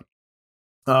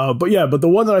the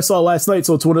one that I saw last night,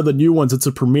 so it's one of the new ones. It's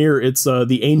a premiere. It's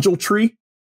The Angel Tree.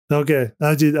 Okay,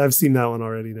 I've seen that one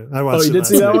already. Now I watched. Oh, you did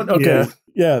see that one? Okay,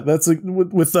 yeah, that's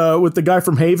with the guy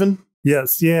from Haven.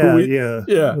 Yes, yeah.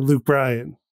 Luke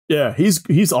Bryan. Yeah,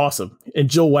 he's awesome. And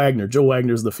Jill Wagner. Jill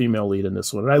Wagner's the female lead in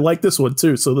this one, and I like this one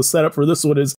too. So the setup for this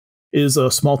one is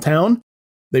a small town.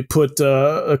 They put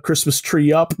a Christmas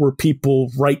tree up where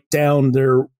people write down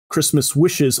their Christmas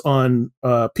wishes on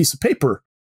a piece of paper,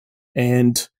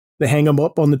 and they hang them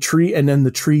up on the tree, and then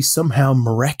the tree somehow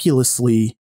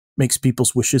miraculously makes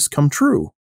people's wishes come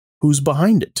true. Who's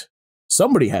behind it?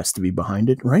 Somebody has to be behind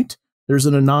it, right? There's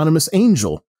an anonymous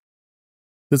angel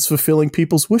that's fulfilling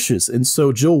people's wishes. And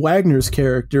so Jill Wagner's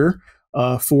character,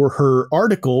 for her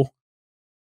article,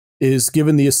 is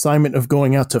given the assignment of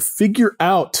going out to figure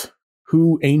out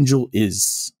who Angel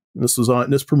is. This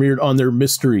premiered on their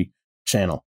mystery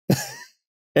channel.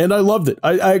 And I loved it.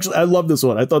 I love this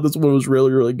one. I thought this one was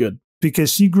really, really good.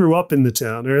 Because she grew up in the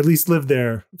town, or at least lived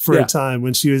there for a time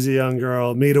when she was a young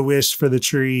girl, made a wish for the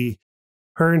tree.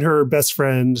 Her and her best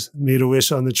friend made a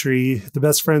wish on the tree. The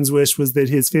best friend's wish was that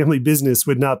his family business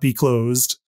would not be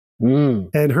closed.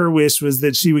 And her wish was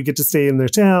that she would get to stay in their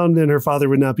town and her father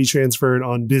would not be transferred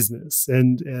on business.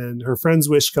 And her friend's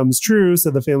wish comes true,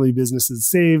 so the family business is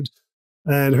saved.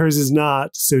 And hers is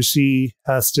not, so she's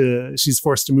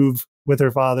forced to move with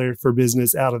her father for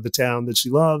business out of the town that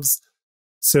she loves.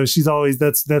 So she's always,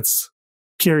 that's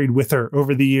carried with her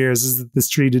over the years, is that this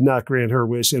tree did not grant her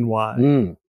wish, and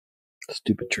why.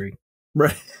 Stupid tree.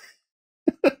 Right.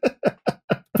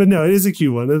 But But no, it is a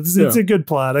cute one. It's a good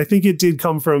plot. I think it did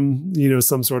come from,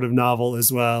 some sort of novel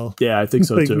as well. Yeah, I think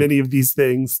so like too. Many of these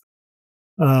things.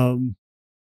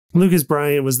 Lucas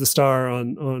Bryant was the star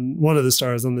on one of the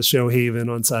stars on the show Haven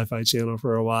on Sci-Fi Channel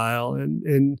for a while.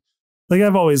 And like,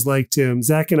 I've always liked him.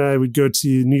 Zach and I would go to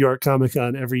New York Comic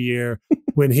Con every year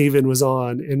when Haven was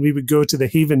on, and we would go to the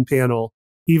Haven panel,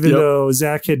 even though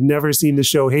Zach had never seen the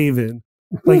show Haven.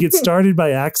 Like, it started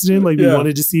by accident. Like, we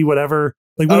wanted to see whatever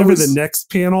the next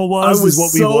panel was. I was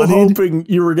what so we wanted. hoping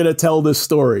you were going to tell this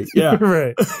story. Yeah.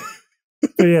 Right.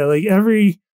 But yeah,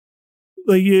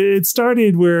 it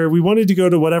started where we wanted to go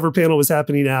to whatever panel was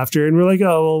happening after, and we're like,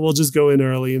 oh, well, we'll just go in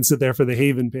early and sit there for the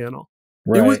Haven panel.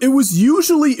 Right. It was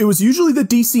usually the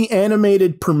DC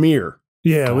animated premiere.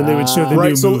 Yeah, when they would show the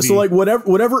new movie. So like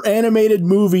whatever animated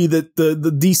movie that the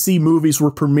DC movies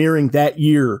were premiering that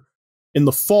year in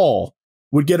the fall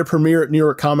would get a premiere at New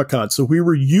York Comic Con. So we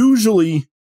were usually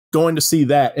going to see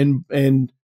that,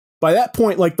 and by that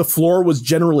point, like, the floor was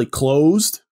generally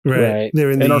closed. Right.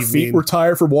 And our feet were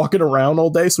tired from walking around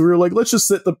all day. So we were like, let's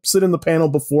just sit in the panel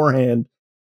beforehand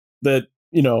that,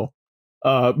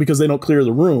 because they don't clear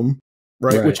the room,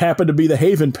 right? Which happened to be the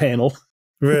Haven panel.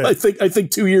 Right. I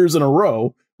think 2 years in a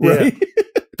row. Right.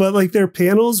 Yeah. But like, their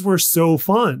panels were so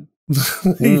fun.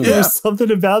 There's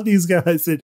something about these guys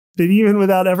that even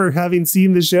without ever having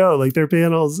seen the show, like, their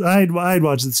panels, I'd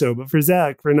watch the show, but for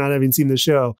Zach, for not having seen the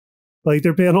show, like,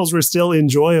 their panels were still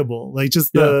enjoyable. Like,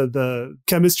 just the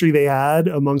chemistry they had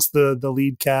amongst the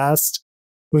lead cast,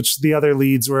 which the other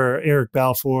leads were Eric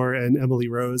Balfour and Emily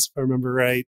Rose, if I remember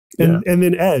right. And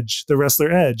then Edge, the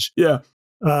wrestler Edge. Yeah.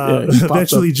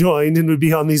 Eventually joined and would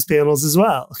be on these panels as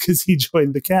well, because he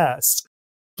joined the cast.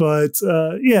 But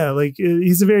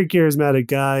he's a very charismatic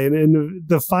guy. And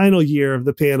the final year of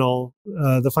the panel,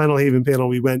 the final Haven panel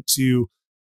we went to,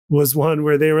 was one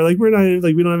where they were like, we don't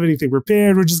have anything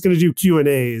prepared. We're just going to do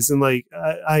Q&As. And like,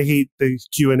 I hate the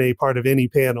Q&A part of any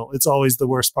panel. It's always the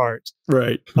worst part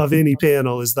of any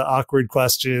panel, is the awkward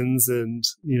questions, and,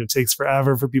 it takes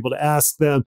forever for people to ask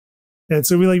them. And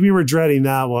so we were dreading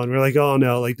that one. We're like, oh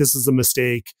no, like, this is a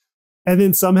mistake. And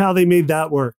then somehow they made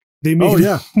that work. They made,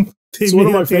 it's one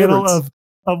of my panel favorites.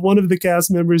 of one of the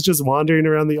cast members just wandering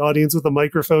around the audience with a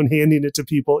microphone, handing it to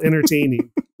people,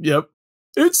 entertaining. Yep.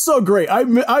 It's so great. I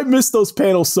miss those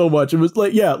panels so much. It was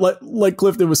like, like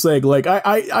Clifton was saying, like,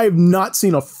 I have not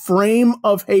seen a frame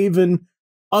of Haven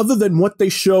other than what they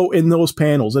show in those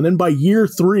panels. And then by year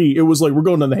 3, it was like, we're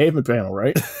going to the Haven panel,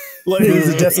 right? Like, it was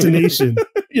a destination.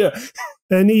 Yeah.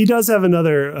 And he does have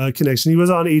another connection. He was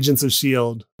on Agents of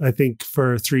S.H.I.E.L.D., I think,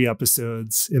 for 3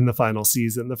 episodes in the final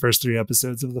season, the first 3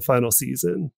 episodes of the final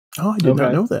season. Oh, I did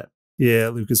not know that. Yeah,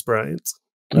 Lucas Bryant.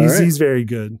 He's very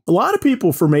good. A lot of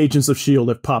people from Agents of S.H.I.E.L.D.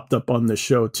 have popped up on this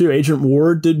show, too. Agent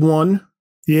Ward did one.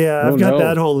 Yeah, I've got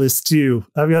that whole list, too.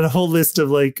 I've got a whole list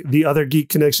of, like, the other geek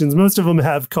connections. Most of them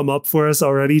have come up for us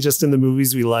already, just in the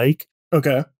movies we like.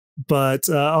 Okay. But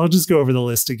I'll just go over the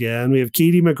list again. We have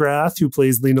Katie McGrath, who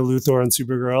plays Lena Luthor on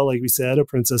Supergirl, like we said, A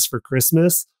Princess for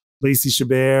Christmas. Lacey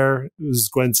Chabert, who's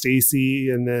Gwen Stacy,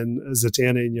 and then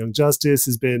Zatanna in Young Justice,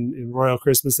 has been in Royal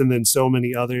Christmas, and then so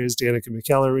many others. Danica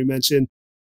McKellar, we mentioned.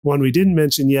 One we didn't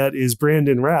mention yet is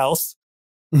Brandon Routh,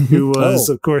 who was,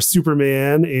 of course,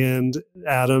 Superman and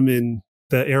Adam in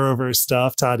the Arrowverse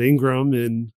stuff, Todd Ingram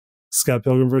in Scott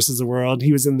Pilgrim vs. the World.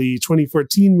 He was in the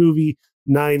 2014 movie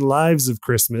 9 Lives of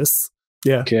Christmas.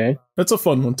 Yeah. Okay. That's a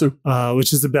fun one, too.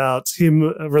 Which is about him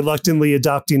reluctantly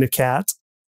adopting a cat.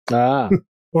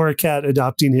 Or a cat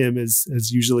adopting him,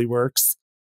 as usually works.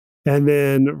 And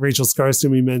then Rachel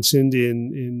Skarsten, we mentioned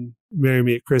in Marry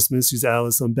Me at Christmas, who's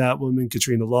Alice on Batwoman.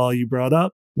 Katrina Law, you brought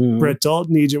up. Mm-hmm. Brett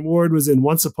Dalton, Agent Ward, was in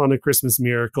Once Upon a Christmas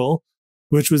Miracle,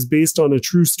 which was based on a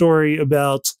true story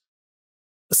about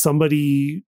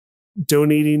somebody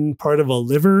donating part of a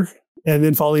liver and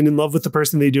then falling in love with the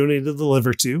person they donated the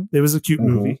liver to. It was a cute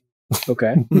movie.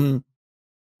 Okay.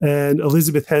 And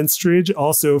Elizabeth Henstridge,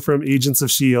 also from Agents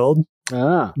of S.H.I.E.L.D.,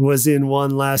 was in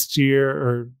one last year,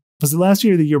 or was it last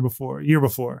year or the year before? Year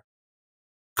before.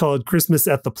 Called Christmas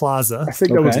at the Plaza. I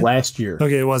think that was last year.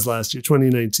 Okay, it was last year,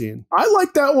 2019. I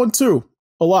like that one too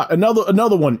a lot.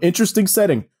 Another one, interesting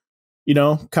setting. You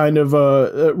know, kind of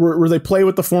where they play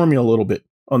with the formula a little bit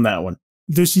on that one.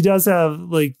 Though she does have,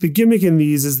 like, the gimmick in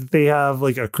these is that they have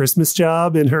like a Christmas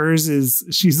job, and hers is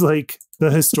she's like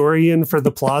the historian for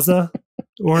the plaza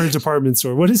or a department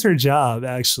store. What is her job,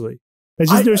 actually? I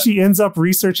just know she ends up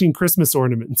researching Christmas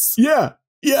ornaments. Yeah.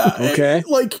 Yeah. Okay.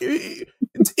 Like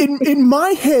in my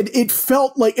head, it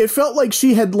felt like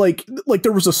she had like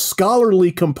there was a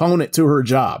scholarly component to her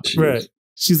job. Right.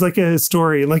 She's like a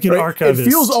historian, like an archivist. It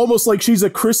feels almost like she's a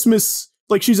Christmas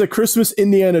like she's a Christmas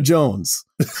Indiana Jones.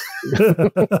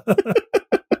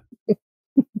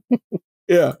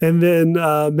 Yeah. And then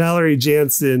Mallory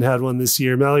Jansen had one this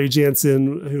year. Mallory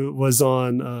Jansen, who was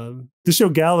on the show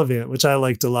Gallivant, which I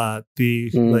liked a lot,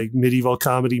 the like medieval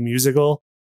comedy musical.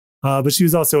 But she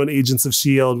was also in Agents of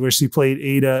S.H.I.E.L.D., where she played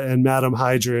Ada and Madame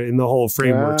Hydra in the whole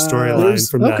Framework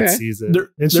storyline from that season.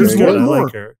 And she's good. I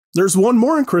like her. There's one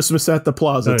more in Christmas at the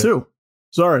Plaza, too.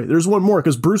 Sorry, there's one more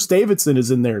because Bruce Davidson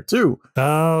is in there, too.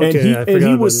 Oh, okay. And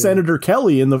he was Senator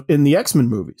Kelly in the X-Men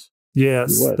movies.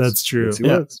 Yes, that's true. Yes, he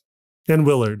was. And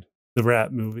Willard, the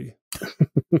rat movie.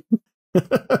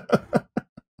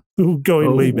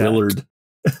 Going way back. Willard.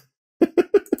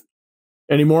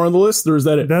 Any more on the list, or is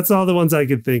that it? That's all the ones I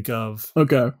could think of.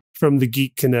 Okay. From the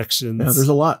Geek Connections. Yeah, there's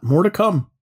a lot. More to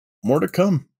come. More to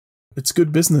come. It's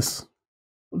good business.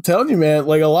 I'm telling you, man,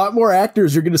 like a lot more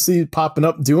actors you're going to see popping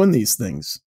up doing these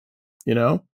things, you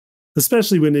know?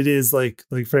 Especially when it is like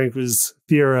Frank was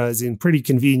theorizing, pretty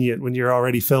convenient when you're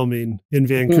already filming in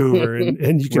Vancouver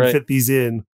and you can fit these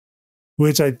in,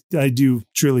 which I do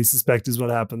truly suspect is what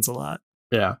happens a lot.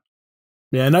 Yeah.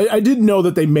 Yeah. And I didn't know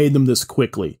that they made them this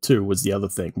quickly too, was the other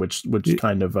thing, which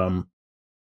kind of,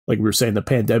 like we were saying, the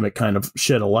pandemic kind of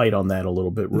shed a light on that a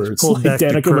little bit, where it's like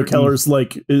Danica McKellar's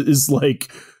is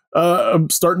like, I'm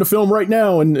starting to film right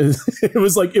now, and it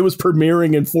was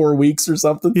premiering in 4 weeks or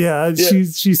something. Yeah,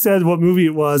 she said what movie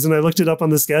it was, and I looked it up on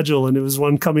the schedule, and it was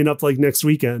one coming up like next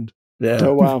weekend. Yeah.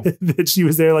 Oh wow. That she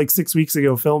was there like 6 weeks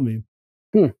ago filming.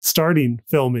 Starting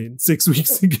filming 6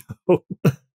 weeks ago.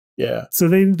 Yeah. So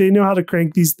they know how to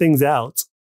crank these things out.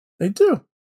 They do.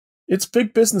 It's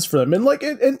big business for them, and like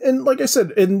I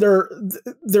said, and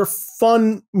they're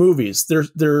fun movies.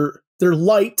 They're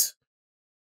light,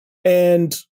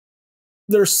 and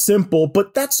they're simple,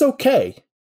 but that's okay.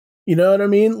 You know what I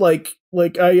mean? Like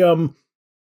I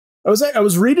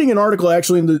was reading an article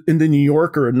actually in the New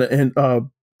Yorker, and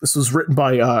this was written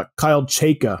by Kyle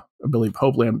Chayka, I believe.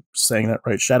 Hopefully I'm saying that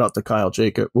right. Shout out to Kyle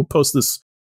Chayka. We'll post this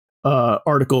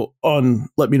article on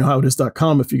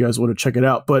letmeknowhowitis.com if you guys want to check it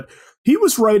out. But he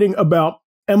was writing about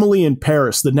Emily in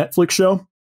Paris, the Netflix show.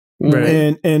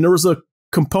 Right. And there was a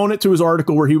component to his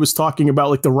article where he was talking about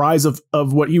like the rise of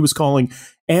what he was calling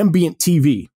ambient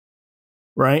TV,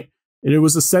 right? And it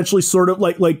was essentially sort of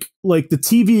like the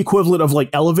TV equivalent of like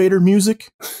elevator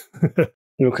music.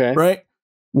 Okay. Right?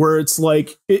 Where it's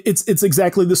like it's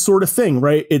exactly this sort of thing,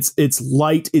 right? It's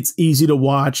light, it's easy to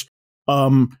watch.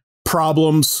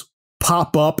 Problems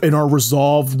pop up and are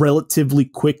resolved relatively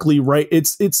quickly, right?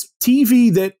 It's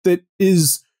TV that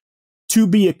is to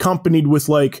be accompanied with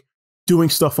like doing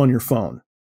stuff on your phone,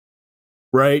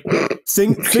 right?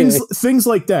 Things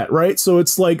like that, right? So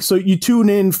it's like, so you tune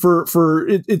in for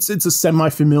it's a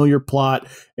semi-familiar plot,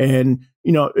 and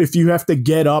you know, if you have to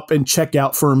get up and check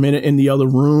out for a minute in the other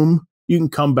room, you can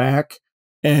come back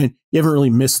and you haven't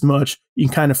really missed much. You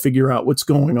can kind of figure out what's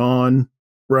going on,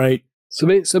 right? So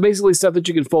basically stuff that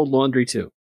you can fold laundry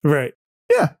to. Right.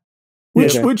 Yeah.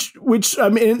 Which I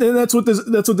mean, and that's what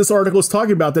this article is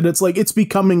talking about, that it's like, it's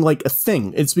becoming like a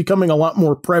thing. It's becoming a lot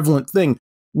more prevalent thing,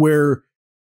 where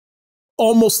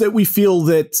almost that we feel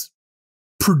that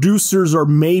producers are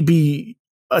maybe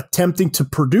attempting to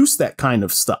produce that kind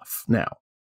of stuff now.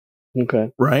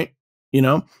 Okay. Right. You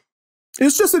know,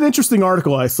 it's just an interesting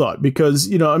article, I thought, because,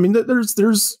 you know, I mean,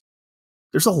 there's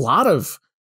a lot of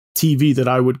TV that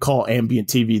I would call ambient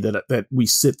TV that we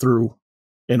sit through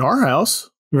in our house,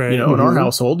 right? You know, in our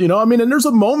household, you know, I mean, and there's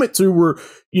a moment too where,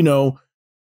 you know,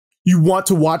 you want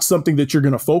to watch something that you're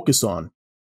going to focus on.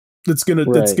 That's going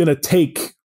to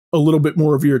take a little bit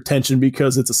more of your attention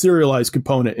because it's a serialized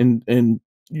component, and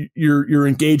you're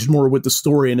engaged more with the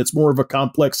story, and it's more of a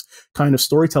complex kind of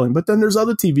storytelling. But then there's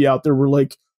other TV out there where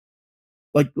like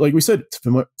we said,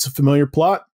 it's a familiar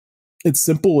plot. It's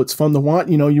simple. It's fun to watch.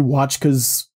 You know, you watch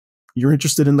because you're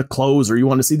interested in the clothes, or you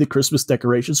want to see the Christmas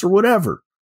decorations or whatever,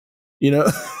 you know.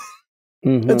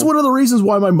 That's one of the reasons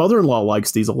why my mother-in-law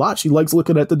likes these a lot. She likes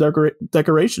looking at the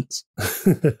decorations.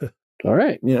 All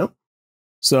right. You know,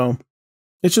 so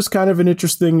it's just kind of an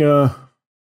interesting,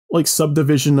 like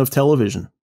subdivision of television.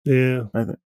 Yeah. I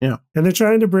think. Yeah. And they're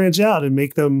trying to branch out and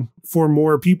make them for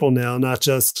more people now, not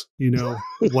just, you know,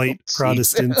 white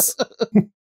Protestants.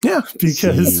 Yeah.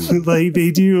 Because like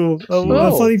they do.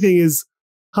 The funny thing is,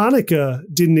 Hanukkah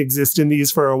didn't exist in these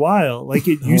for a while. Like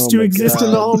it used to exist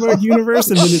in the Hallmark universe,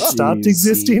 and then it stopped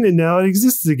existing, and now it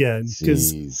exists again.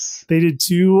 Because they did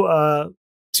two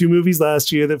movies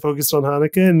last year that focused on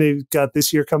Hanukkah, and they've got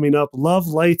this year coming up, Love,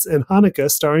 Lights, and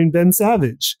Hanukkah, starring Ben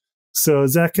Savage. So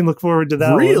Zach can look forward to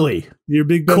that. Really? One. You're a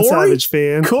big Ben Savage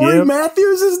fan. Corey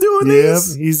Matthews is doing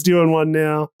these? Yep, he's doing one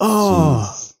now.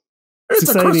 Oh.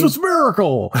 It's a Christmas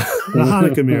miracle. A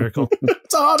Hanukkah miracle.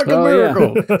 It's a Hanukkah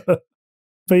miracle. Yeah.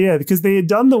 But yeah, because they had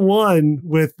done the one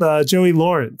with Joey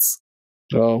Lawrence.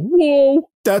 Oh, whoa.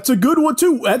 That's a good one,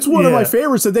 too. That's one of my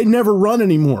favorites that they never run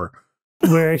anymore.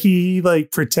 Where he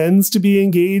like pretends to be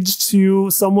engaged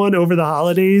to someone over the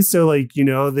holidays. So like, you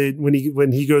know, that when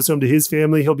he goes home to his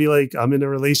family, he'll be like, I'm in a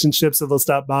relationship. So they'll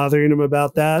stop bothering him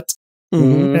about that.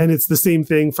 Mm-hmm. And it's the same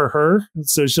thing for her.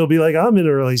 So she'll be like, I'm in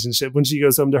a relationship when she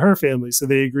goes home to her family. So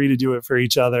they agree to do it for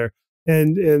each other.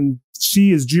 And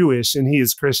she is Jewish and he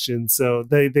is Christian. So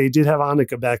they did have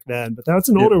Hanukkah back then, but that's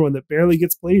an older one that barely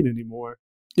gets played anymore.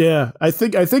 Yeah, I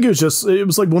think it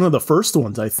was like one of the first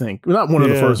ones, I think. Not one of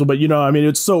the first ones, but, you know, I mean,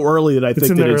 it's so early that I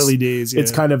think that early days,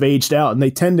 it's kind of aged out, and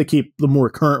they tend to keep the more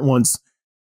current ones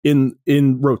in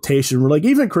rotation. We're like,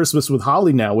 even Christmas with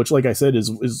Holly now, which, like I said,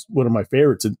 is one of my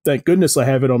favorites, and thank goodness I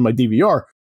have it on my DVR.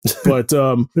 But,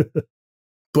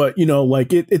 but you know,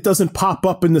 like it doesn't pop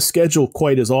up in the schedule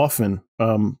quite as often.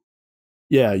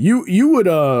 Yeah, you would,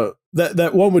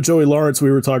 that one with Joey Lawrence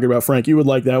we were talking about, Frank, you would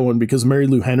like that one because Mary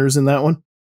Lou Henner's in that one.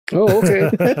 Oh, okay.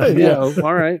 Yeah.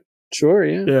 All right. Sure.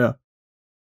 Yeah. Yeah.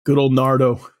 Good old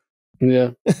Nardo. Yeah.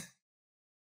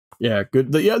 Yeah.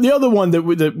 Good. The other one that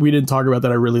we didn't talk about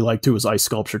that I really like too is Ice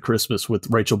Sculpture Christmas with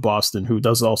Rachel Boston, who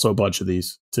does also a bunch of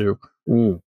these too.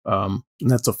 And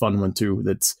that's a fun one too.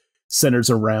 That centers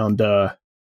around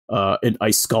an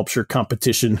ice sculpture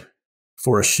competition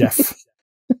for a chef.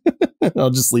 I'll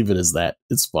just leave it as that.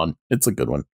 It's fun. It's a good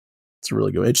one. It's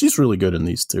really good. And she's really good in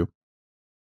these too.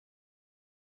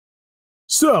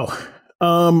 So,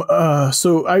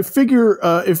 so I figure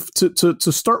if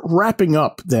to start wrapping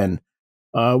up, then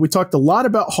we talked a lot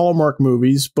about Hallmark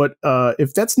movies, but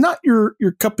if that's not your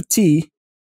cup of tea,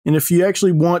 and if you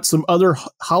actually want some other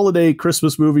holiday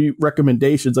Christmas movie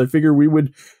recommendations, I figure we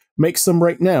would make some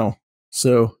right now.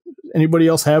 So, anybody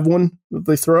else have one that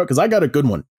they throw out? Because I got a good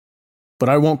one, but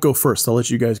I won't go first. I'll let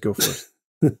you guys go first.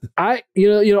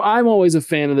 I'm always a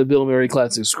fan of the Bill Murray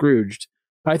classic Scrooged.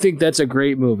 I think that's a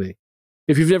great movie.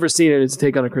 If you've never seen it, it's a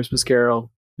take on A Christmas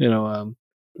Carol. You know,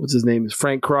 what's his name? Is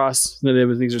Frank Cross. The name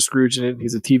of things are Scrooge in it.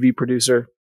 He's a TV producer.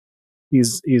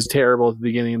 He's terrible at the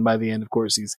beginning, and by the end, of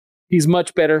course, he's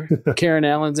much better. Karen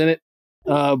Allen's in it.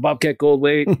 Bobcat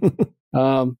Goldthwait.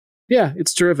 Yeah,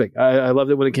 it's terrific. I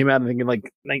loved it when it came out. I think in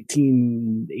like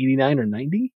 1989 or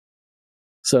 90.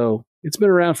 So it's been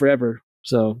around forever.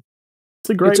 So it's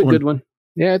a good one.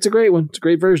 Yeah, it's a great one. It's a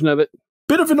great version of it.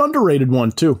 Bit of an underrated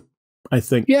one too, I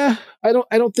think. Yeah, I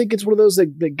don't think it's one of those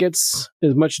that gets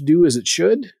as much due as it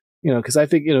should. You know, because I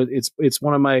think, you know, it's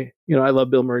one of my, you know, I love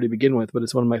Bill Murray to begin with, but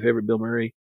it's one of my favorite Bill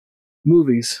Murray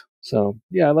movies. So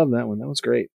yeah, I love that one. That was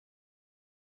great.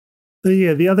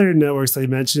 Yeah, the other networks I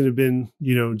mentioned have been,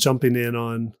 you know, jumping in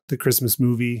on the Christmas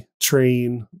movie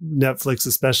train. Netflix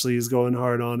especially is going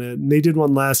hard on it. And they did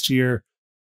one last year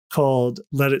called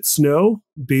Let It Snow,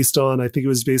 I think it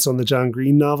was based on the John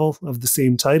Green novel of the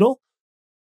same title.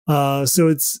 So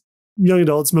it's young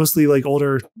adults, mostly like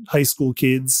older high school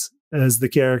kids as the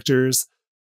characters.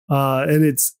 And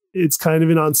it's kind of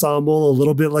an ensemble, a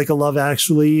little bit like a Love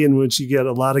Actually, in which you get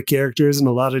a lot of characters and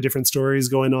a lot of different stories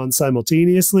going on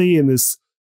simultaneously in this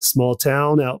small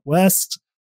town out west.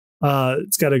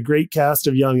 It's got a great cast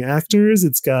of young actors.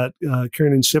 It's got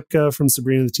Kiernan Shipka from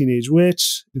Sabrina the Teenage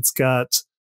Witch. It's got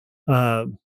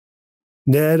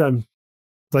Ned, I'm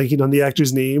blanking on the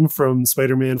actor's name, from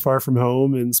Spider-Man Far From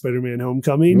Home and Spider-Man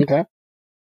Homecoming. Okay.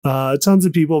 Tons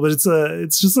of people, but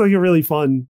it's just like a really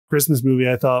fun Christmas movie,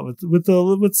 I thought,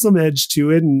 with some edge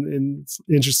to it and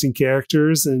interesting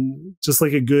characters and just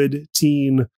like a good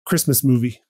teen Christmas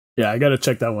movie. Yeah, I got to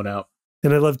check that one out.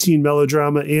 And I love teen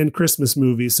melodrama and Christmas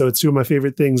movies, so it's two of my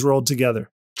favorite things rolled together.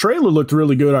 Trailer looked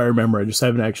really good, I remember. I just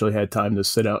haven't actually had time to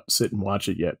sit and watch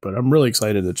it yet, but I'm really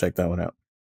excited to check that one out.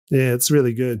 Yeah, it's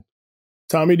really good.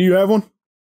 Tommy, do you have one?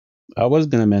 I was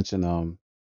going to mention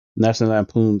National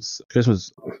Lampoon's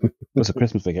Christmas. What's a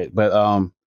Christmas Vacation?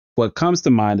 But what comes to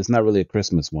mind is not really a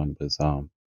Christmas one, but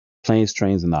Planes,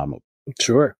 Trains, and Automobiles.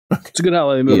 Sure, it's a good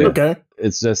holiday movie. Yeah. Okay,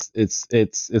 it's just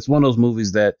it's one of those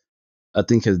movies that I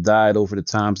think has died over the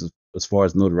times as far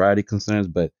as notoriety concerns,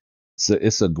 but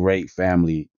it's a great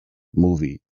family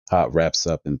movie. How it wraps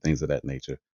up and things of that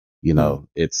nature. You know,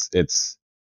 it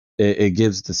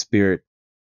gives the spirit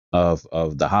of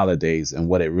the holidays and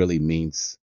what it really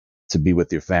means to be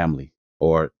with your family,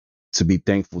 or to be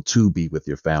thankful to be with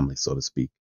your family, so to speak.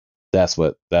 That's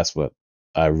what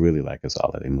I really like as a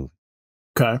holiday movie.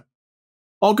 Okay.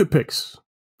 All good picks.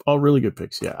 All really good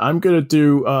picks. Yeah. I'm going to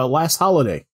do Last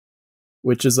Holiday,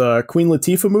 which is a Queen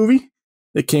Latifah movie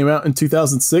that came out in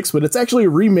 2006, but it's actually a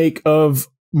remake of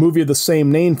movie of the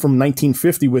same name from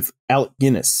 1950 with Alec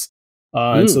Guinness.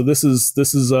 And so this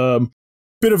is a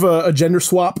bit of a gender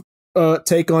swap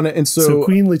take on it. And so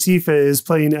Queen Latifah is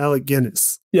playing Alec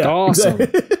Guinness. Yeah, awesome.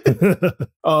 Exactly.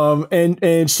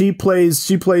 And she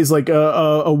plays like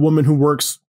a woman who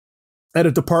works at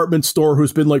a department store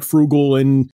who's been like frugal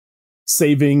and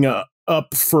saving up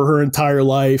for her entire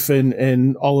life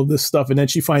and all of this stuff. And then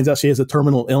she finds out she has a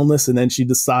terminal illness, and then she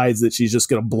decides that she's just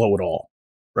going to blow it all.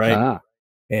 Right.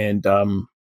 And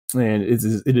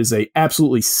it is a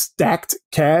absolutely stacked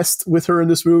cast with her in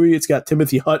this movie. It's got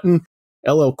Timothy Hutton,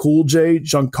 LL Cool J,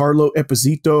 Giancarlo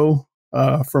Esposito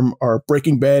from our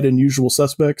Breaking Bad and Usual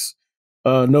Suspects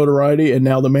notoriety, and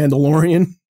now The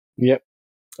Mandalorian. Yep.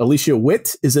 Alicia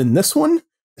Witt is in this one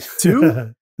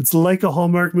too. It's like a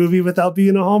Hallmark movie without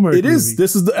being a Hallmark movie. It is.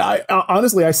 This is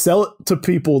honestly, I sell it to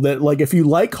people that, like, if you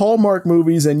like Hallmark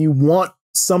movies and you want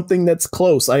something that's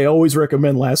close, I always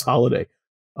recommend Last Holiday.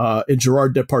 And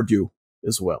Gerard Depardieu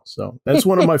as well. So that's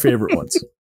one of my favorite ones.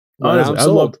 Honestly,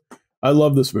 I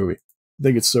love this movie. I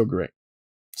think it's so great.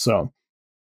 So,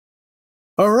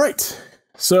 all right.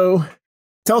 So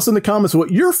tell us in the comments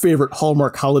what your favorite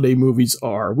Hallmark holiday movies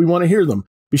are. We want to hear them.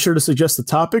 Be sure to suggest a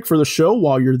topic for the show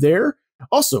while you're there.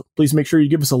 Also, please make sure you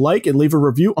give us a like and leave a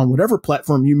review on whatever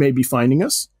platform you may be finding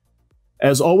us.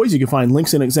 As always, you can find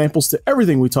links and examples to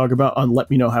everything we talk about on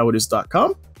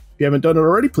letmeknowhowitis.com. If you haven't done it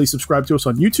already, please subscribe to us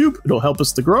on YouTube. It'll help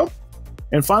us to grow.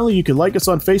 And finally, you can like us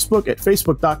on Facebook at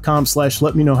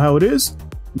facebook.com/letmeknowhowitis.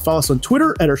 And follow us on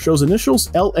Twitter at our show's initials,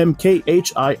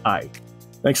 LMKHII.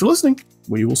 Thanks for listening.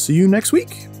 We will see you next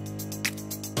week.